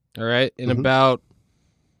 All right, in about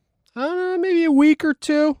maybe a week or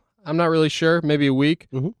two. I'm not really sure. Maybe a week.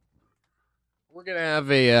 Mhm. We're gonna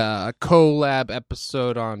have a collab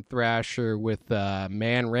episode on Thrasher with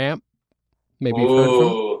Man Ramp. Maybe you've heard from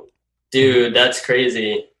him. Ooh, dude, that's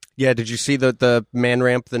crazy. Yeah, did you see the Man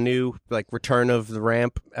Ramp, the new Return of the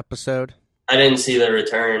Ramp episode? I didn't see the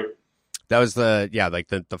return. That was the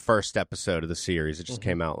first episode of the series. It just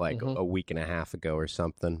came out a week and a half ago or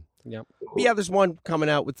something. Yep. But yeah, there's one coming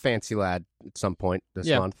out with Fancy Lad at some point this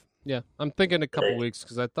month. Yeah, I'm thinking a couple weeks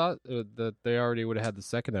because I thought that they already would have had the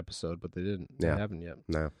second episode, but they didn't. They Yeah. haven't yet.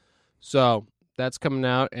 No. So that's coming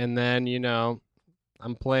out, and then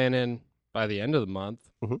I'm planning by the end of the month.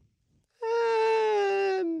 Mhm.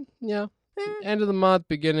 End of the month,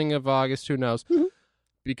 beginning of August. Who knows? Mhm.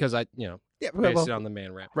 Because I, Yeah, based it on the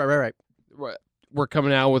Man Ramp. right. We're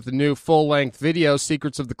coming out with a new full-length video,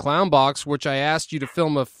 Secrets of the Clown Box, which I asked you to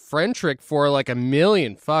film a friend trick for like a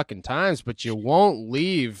million fucking times, but you won't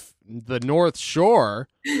leave the North Shore.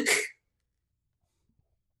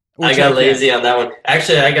 I got lazy on that one.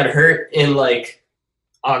 Actually, I got hurt in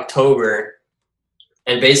October,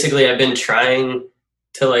 and basically I've been trying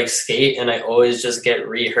to skate, and I always just get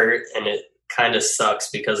re-hurt, and it kind of sucks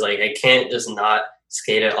because I can't just not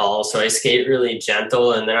skate at all. So I skate really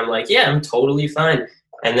gentle, and then I'm like, yeah, I'm totally fine.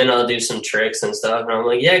 And then I'll do some tricks and stuff, and I'm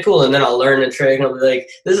like, yeah, cool. And then I'll learn a trick, and I'll be like,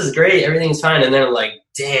 this is great, everything's fine. And then I'm like,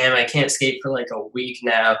 damn, I can't skate for a week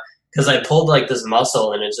now because I pulled this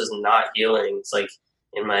muscle, and it's just not healing. It's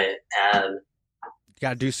in my ab. Got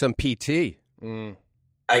to do some PT.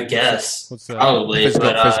 I guess. What's that? Probably.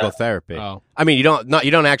 Physical therapy. Oh. I mean, you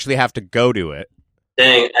don't actually have to go to it.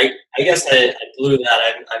 Dang, I guess I blew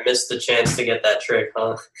that. I missed the chance to get that trick,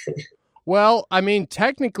 huh? Well, I mean,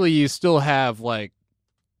 technically, you still have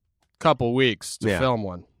couple weeks to Yeah. film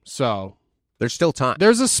one, so There's still time.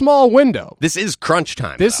 there's a small window. This is crunch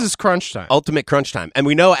time. This though. is crunch time. ultimate crunch time. And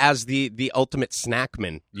we know as the ultimate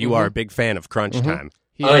snackman, you are a big fan of crunch Mhm. time.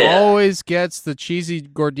 He Oh, yeah. always gets the cheesy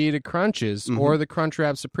gordita crunches Mhm. or the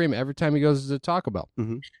Crunchwrap Supreme every time he goes to Taco Bell.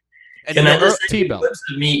 And Can I just send you T-Bell. clips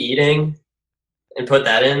of me eating and put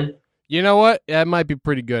that in? You know what? That might be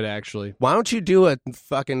pretty good, actually. why don't you do a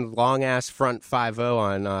fucking long ass front 5-0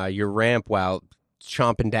 on your ramp while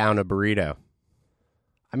chomping down a burrito?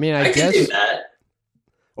 I mean, I I can guess. do that.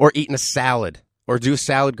 Or eating a salad. Or do a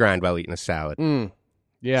salad grind while eating a salad.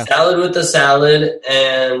 Yeah. Salad with the salad,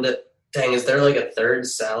 and dang, is there a third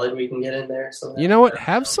salad we can get in there? You know what?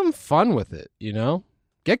 Have some fun with it,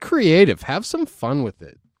 Get creative. Have some fun with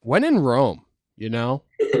it. When in Rome,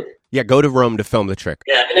 Yeah, go to Rome to film the trick.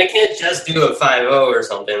 Yeah, and I can't just do a 5-0 or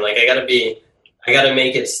something. Like I gotta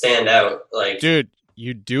make it stand out. Like, Dude,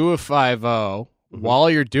 you do a 5-0. While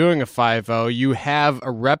you're doing a 5-0, you have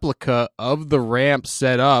a replica of the ramp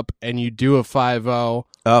set up, and you do a 5-0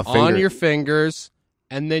 on your fingers,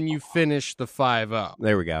 and then you finish the 5-0.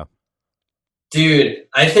 There we go. dude,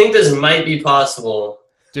 I think this might be possible.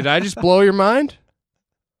 Did I just blow your mind?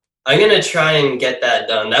 I'm gonna try and get that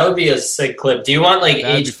done. That would be a sick clip. Do you want like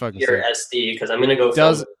That'd be HD fucking or sick. SD? Because I'm gonna go.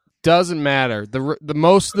 film it. Doesn't matter. The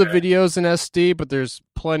most of the videos in SD, but there's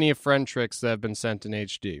plenty of friend tricks that have been sent in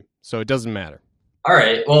HD, so it doesn't matter. All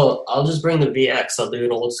right. Well, I'll just bring the VX. I'll do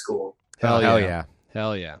it old school. Hell yeah.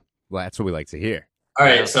 Hell yeah. Well, that's what we like to hear. All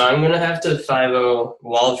right. So I'm gonna have to 5-0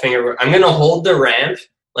 wall finger. I'm gonna hold the ramp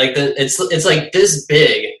like it's like this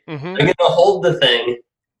big. Mm-hmm. I'm gonna hold the thing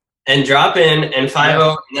and drop in and 5-0,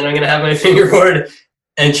 and then I'm gonna have my fingerboard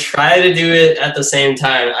and try to do it at the same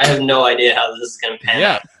time. I have no idea how this is gonna pan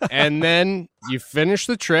out. And then you finish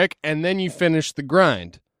the trick, and then you finish the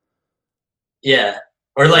grind. Yeah.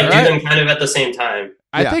 Or like All right. do them kind of at the same time.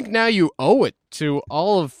 I Yeah. think now you owe it to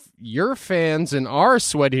all of your fans and our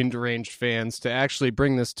Sweaty and Deranged fans to actually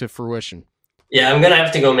bring this to fruition. Yeah, I'm gonna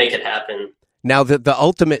have to go make it happen. Now, the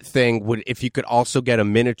ultimate thing would if you could also get a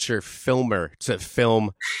miniature filmer to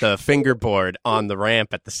film the fingerboard on the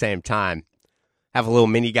ramp at the same time. Have a little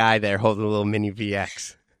mini guy there holding a little mini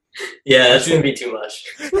VX. Yeah, that's gonna be too much.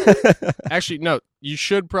 Actually, no, you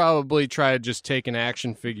should probably try to just take an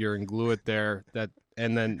action figure and glue it there,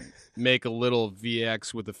 and then make a little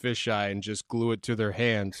VX with a fisheye and just glue it to their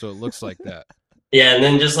hand so it looks like that. Yeah, and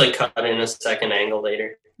then just like cut in a second angle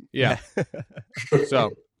later. Yeah.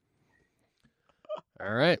 So,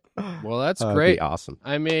 all right. Well, that's That'd great. be awesome.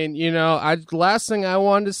 I mean, last thing I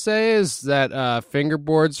wanted to say is that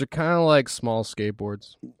fingerboards are kind of like small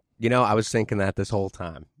skateboards. You know, I was thinking that this whole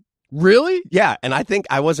time. Really? Yeah, and I think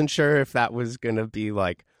I wasn't sure if that was going to be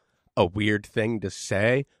like a weird thing to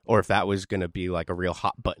say or if that was going to be like a real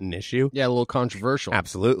hot button issue. Yeah, a little controversial.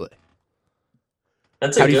 Absolutely.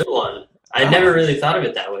 That's How a do you- good one. I never really thought of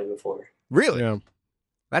it that way before. Really? Yeah.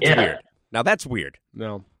 That's Yeah. weird. Now that's weird.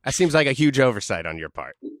 No. That seems like a huge oversight on your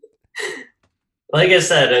part. Like I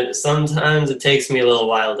said, sometimes it takes me a little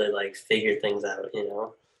while to like figure things out, you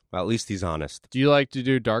know? Well, at least he's honest. Do you like to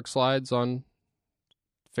do dark slides on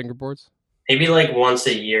fingerboards? Maybe like once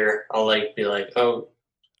a year, I'll like be like, oh,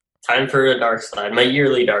 time for a dark slide, my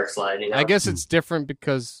yearly dark slide, you know? I guess it's different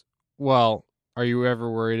because, well, are you ever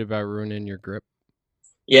worried about ruining your grip?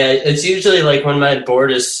 Yeah, it's usually like when my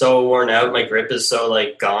board is so worn out, my grip is so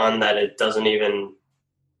like gone that it doesn't even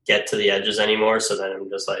get to the edges anymore. So then I'm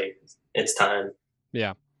just like, it's time.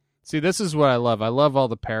 Yeah. See, this is what I love. I love all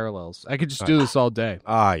the parallels. I could just do this all day.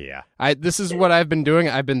 Oh, yeah. This is what I've been doing.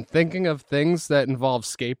 I've been thinking of things that involve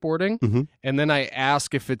skateboarding, Mhm. and then I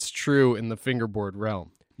ask if it's true in the fingerboard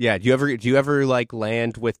realm. Yeah, do you ever like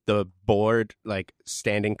land with the board like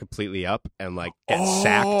standing completely up and like get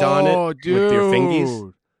sacked on it with your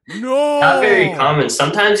fingies? No. Not very common.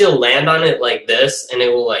 Sometimes you'll land on it like this and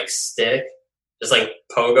it will like stick, just like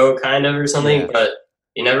pogo kind of or something, Yeah. but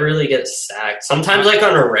you never really get sacked. Sometimes like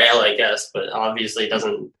on a rail, I guess, but obviously it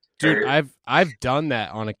doesn't Dude, hurt. I've done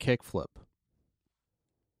that on a kickflip.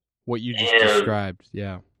 What you just Damn. described,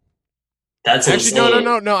 yeah. That's Actually,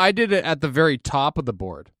 insane. no. I did it at the very top of the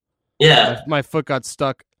board. Yeah. My foot got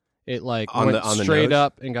stuck. It like On went the straight nose?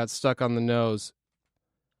 up and got stuck on the nose.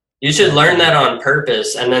 You should learn that on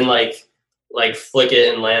purpose and then like flick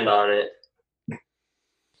it and land on it.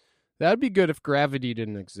 That'd be good if gravity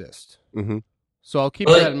didn't exist. Mm-hmm. So I'll keep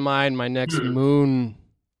Well, that in mind my next moon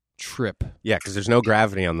trip. Yeah, because there's no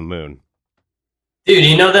gravity on the moon. Dude,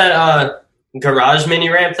 you know that garage mini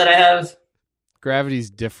ramp that I have? Gravity's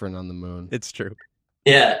different on the moon. It's true.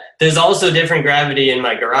 Yeah. There's also different gravity in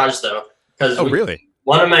my garage though. Because Oh, really?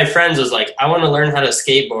 one of my friends was like, I want to learn how to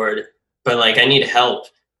skateboard, but like I need help.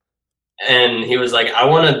 And he was like, I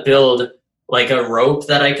want to build like a rope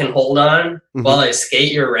that I can hold on Mhm. while I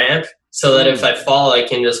skate your ramp so that if I fall, I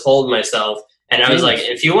can just hold myself. And I was like,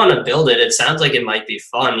 if you want to build it, it sounds like it might be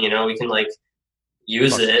fun. You know, we can like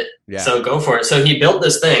use it. Yeah. So go for it. So he built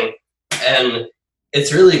this thing and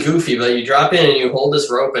it's really goofy, but you drop in and you hold this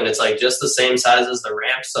rope and it's like just the same size as the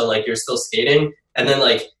ramp. So like you're still skating. And then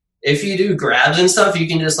like if you do grabs and stuff, you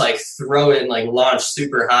can just like throw it and like launch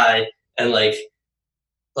super high and like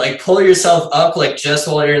pull yourself up like just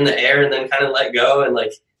while you're in the air and then kind of let go. And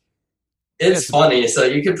like it's funny. So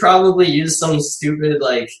you could probably use some stupid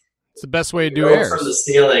like It's the best way to do rope airs. from the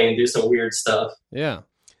ceiling and do some weird stuff. Yeah.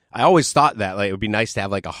 I always thought that like it would be nice to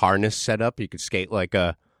have like a harness set up. You could skate like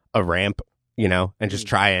a ramp, you know, and just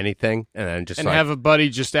try anything, and then just And like, have a buddy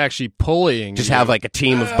just actually pulling. just you. have like a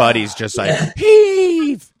team of buddies just like,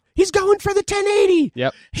 heave! He's going for the 1080!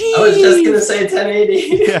 Yep. Heave! I was just gonna say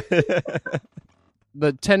 1080. The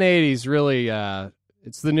 1080 is really,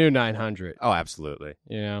 it's the new 900, Oh, absolutely.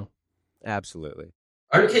 you know? Absolutely.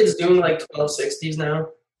 Aren't kids doing like 1260s now?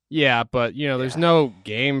 Yeah, but, you know, there's no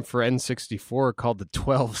game for N64 called the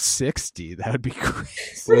 1260. That would be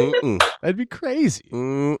crazy. Mm-mm. That'd be crazy.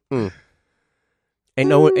 Mm-mm. Ain't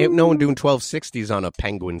no one doing 1260s on a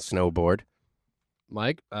penguin snowboard.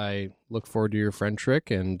 Mike, I look forward to your friend trick,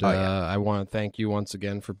 and I want to thank you once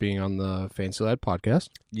again for being on the Fancy Lad podcast.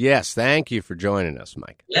 Yes, thank you for joining us,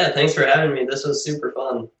 Mike. Yeah, thanks for having me. This was super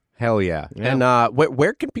fun. Hell yeah! Yeah. And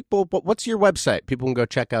where can people? What's your website? People can go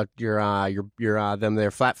check out your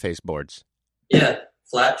their flat face boards. Yeah,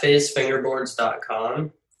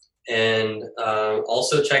 flatfacefingerboards.com. And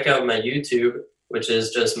also check out my YouTube, which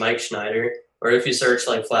is just Mike Schneider. Or if you search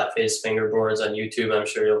like flat face fingerboards on YouTube, I'm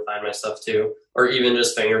sure you'll find my stuff too. Or even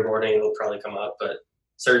just fingerboarding, it'll probably come up. But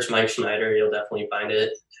search Mike Schneider, you'll definitely find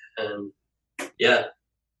it. And yeah.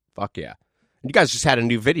 Fuck yeah! You guys just had a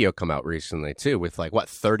new video come out recently too, with like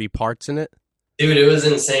 30 parts in it. Dude, it was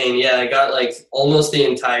insane. Yeah, I got like almost the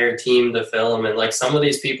entire team to film, and like some of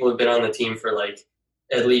these people have been on the team for like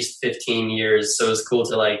at least 15 years. So it's cool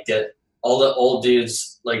to like get all the old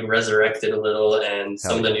dudes like resurrected a little, and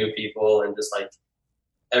some of the new people, and just like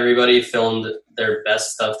everybody filmed their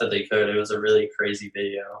best stuff that they could. It was a really crazy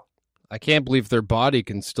video. I can't believe their body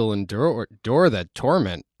can still endure that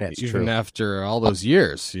torment, That's even true. after all those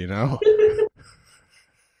years, you know?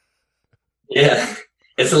 Yeah.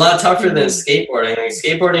 It's a lot tougher than skateboarding. Like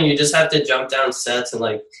skateboarding, you just have to jump down sets and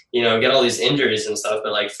like, you know, get all these injuries and stuff.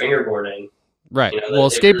 But like fingerboarding, Right. You know, Well,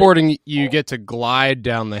 they skateboarding, you get to glide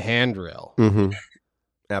down the handrail. Mm-hmm.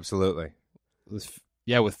 Absolutely. With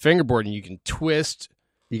fingerboarding, you can twist.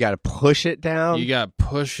 You got to push it down. You got to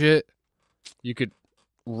push it. You could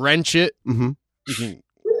wrench it. Mm-hmm. You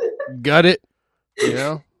can gut it. You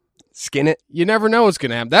know? Skin it. You never know what's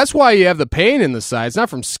going to happen. That's why you have the pain in the side. It's not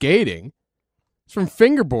from skating. It's from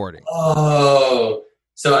fingerboarding. oh,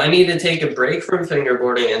 so I need to take a break from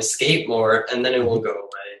fingerboarding and skate more, and then it will go away.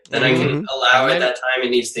 Then I can allow And it then- that time it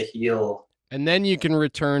needs to heal. And then you can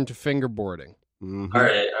return to fingerboarding. Mm-hmm. All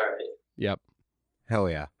right. Yep. Hell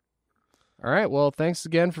yeah. All right. Well, thanks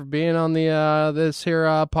again for being on the this here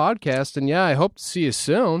podcast. And yeah, I hope to see you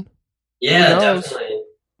soon. Yeah, Who knows? definitely.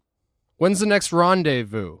 When's the next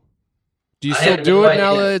rendezvous? Do you I still have do no it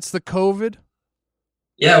now idea. that it's the COVID?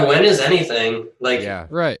 Yeah, when is anything? Like, Yeah.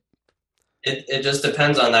 Right. it just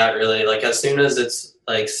depends on that, really. Like, as soon as it's,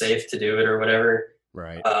 like, safe to do it or whatever,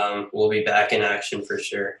 Right. we'll be back in action for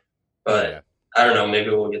sure. But Yeah. I don't know, maybe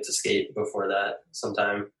we'll get to skate before that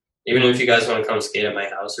sometime. Even if you guys want to come skate at my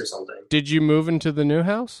house or something. Did you move into the new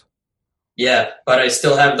house? Yeah, but I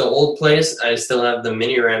still have the old place. I still have the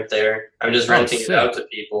mini ramp there. I'm just Oh, renting sick. it out to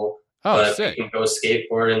people. Oh, but sick. we can go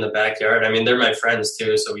skateboard in the backyard. I mean, they're my friends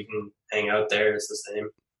too, so we can hang out there. It's the same.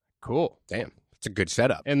 Cool. Damn. It's a good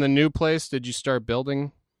setup. And the new place, did you start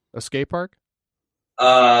building a skate park?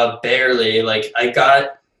 Barely. Like, I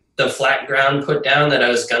got the flat ground put down that I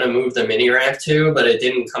was gonna move the mini ramp to, but it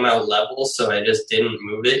didn't come out level, so I just didn't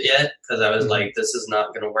move it yet because I was like, this is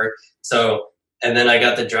not gonna work. So, and then I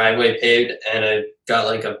got the driveway paved, and I got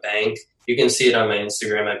like a bank. You can see it on my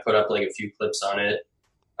Instagram. I put up like a few clips on it.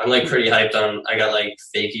 I'm like pretty hyped on. I got like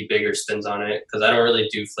fakey bigger spins on it because I don't really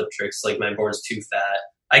do flip tricks. Like my board's too fat.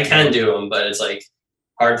 I can do them, but it's like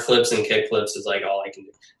hard flips and kick flips is like all I can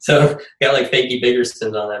do. So I got like fakey bigger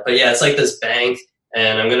spins on that. But yeah, it's like this bank,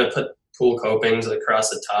 and I'm gonna put pool copings across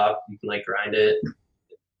the top. You can like grind it.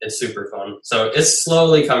 It's super fun. So it's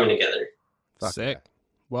slowly coming together. Fuck Sick.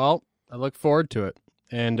 Well, I look forward to it.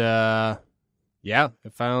 And yeah,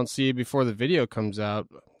 if I don't see you before the video comes out,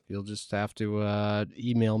 you'll just have to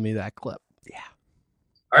email me that clip.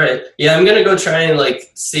 All right. Yeah, I'm gonna go try and like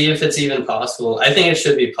see if it's even possible. I think it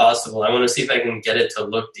should be possible. I want to see if I can get it to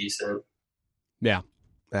look decent.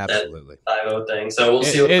 Absolutely. 5.0 thing. So we'll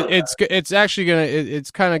see. What It's actually gonna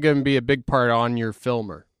it's kind of gonna be a big part on your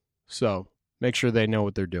filmer. So make sure they know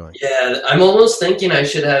what they're doing. Yeah, I'm almost thinking I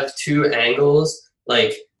should have two angles,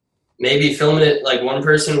 like maybe filming it like one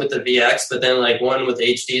person with the VX, but then like one with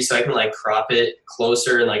HD, so I can like crop it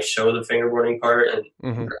closer and like show the fingerboarding part. And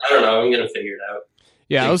Mhm. I don't know, I'm gonna figure it out.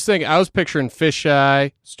 Yeah, I was picturing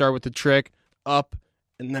fisheye, start with the trick, up,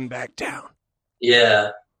 and then back down.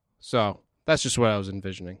 Yeah. So that's just what I was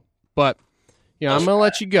envisioning. But you know, I'm gonna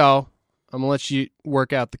let you go. I'm gonna let you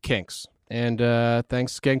work out the kinks. And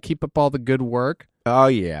thanks again. Keep up all the good work. Oh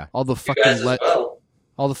yeah. All the You guys fucking as well.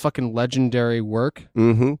 all the fucking legendary work.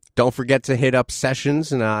 Mm-hmm. Don't forget to hit up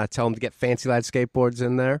Sessions and tell him to get Fancy Lad skateboards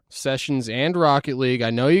in there. Sessions and Rocket League.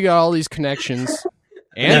 I know you got all these connections.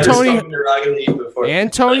 And Never Tony spoken to Rocket League before.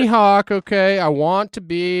 and Tony Hawk, okay? I want to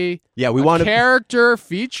be Yeah, we a want to. character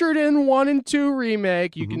featured in 1 and 2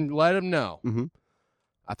 remake. You can let him know. Mm-hmm.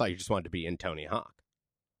 I thought you just wanted to be in Tony Hawk.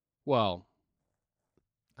 Well,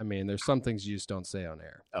 I mean, there's some things you just don't say on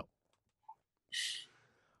air.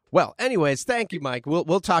 Well, anyways, thank you, Mike.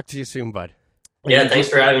 We'll talk to you soon, bud. Yeah, thanks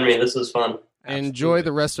for having me. This was fun. Enjoy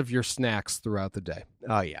the rest of your snacks throughout the day.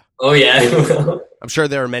 Oh yeah, Oh, yeah, I will. I'm sure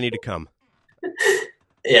there are many to come.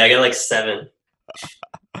 Yeah, I got like 7.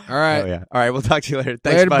 All right. Oh yeah. All right, we'll talk to you later.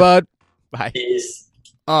 Thanks, Later, bud. Bye. Peace.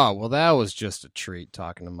 Oh, well, that was just a treat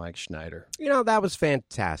talking to Mike Schneider. You know, that was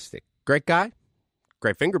fantastic. Great guy.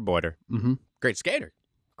 Great fingerboarder. Mm-hmm. Great skater.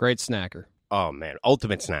 Great snacker. Oh man,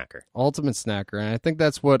 ultimate snacker. Ultimate snacker. And I think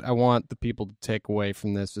that's what I want the people to take away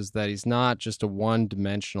from this is that he's not just a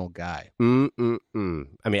one-dimensional guy. I mean,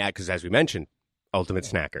 because as we mentioned, ultimate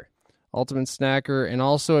snacker. Ultimate snacker. And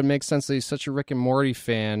also it makes sense that he's such a Rick and Morty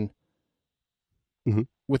fan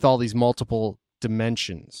with all these multiple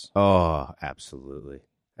dimensions. Oh, absolutely.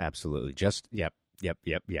 Absolutely. Just, yep.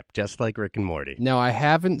 Just like Rick and Morty. Now, I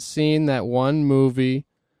haven't seen that one movie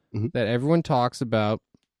Mhm. that everyone talks about,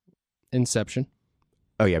 Inception.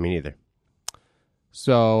 Oh, yeah, me neither.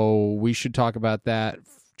 So we should talk about that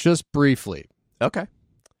just briefly. Okay.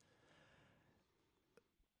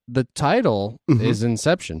 The title Mhm. is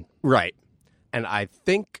Inception. Right. And I'm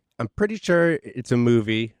pretty sure it's a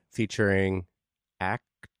movie featuring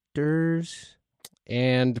actors.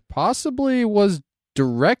 And possibly was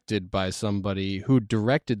directed by somebody who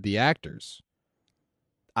directed the actors.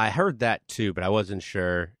 I heard that too, but I wasn't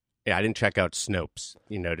sure. Yeah, I didn't check out Snopes,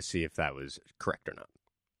 to see if that was correct or not.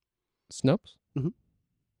 Snopes? Mhm.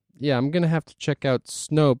 Yeah, I'm going to have to check out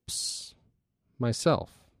Snopes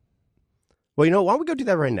myself. Well, why don't we go do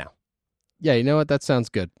that right now? Yeah, you know what? That sounds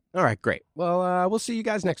good. All right, great. Well, we'll see you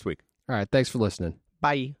guys next week. All right, thanks for listening.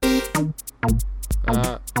 Bye.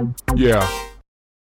 Yeah.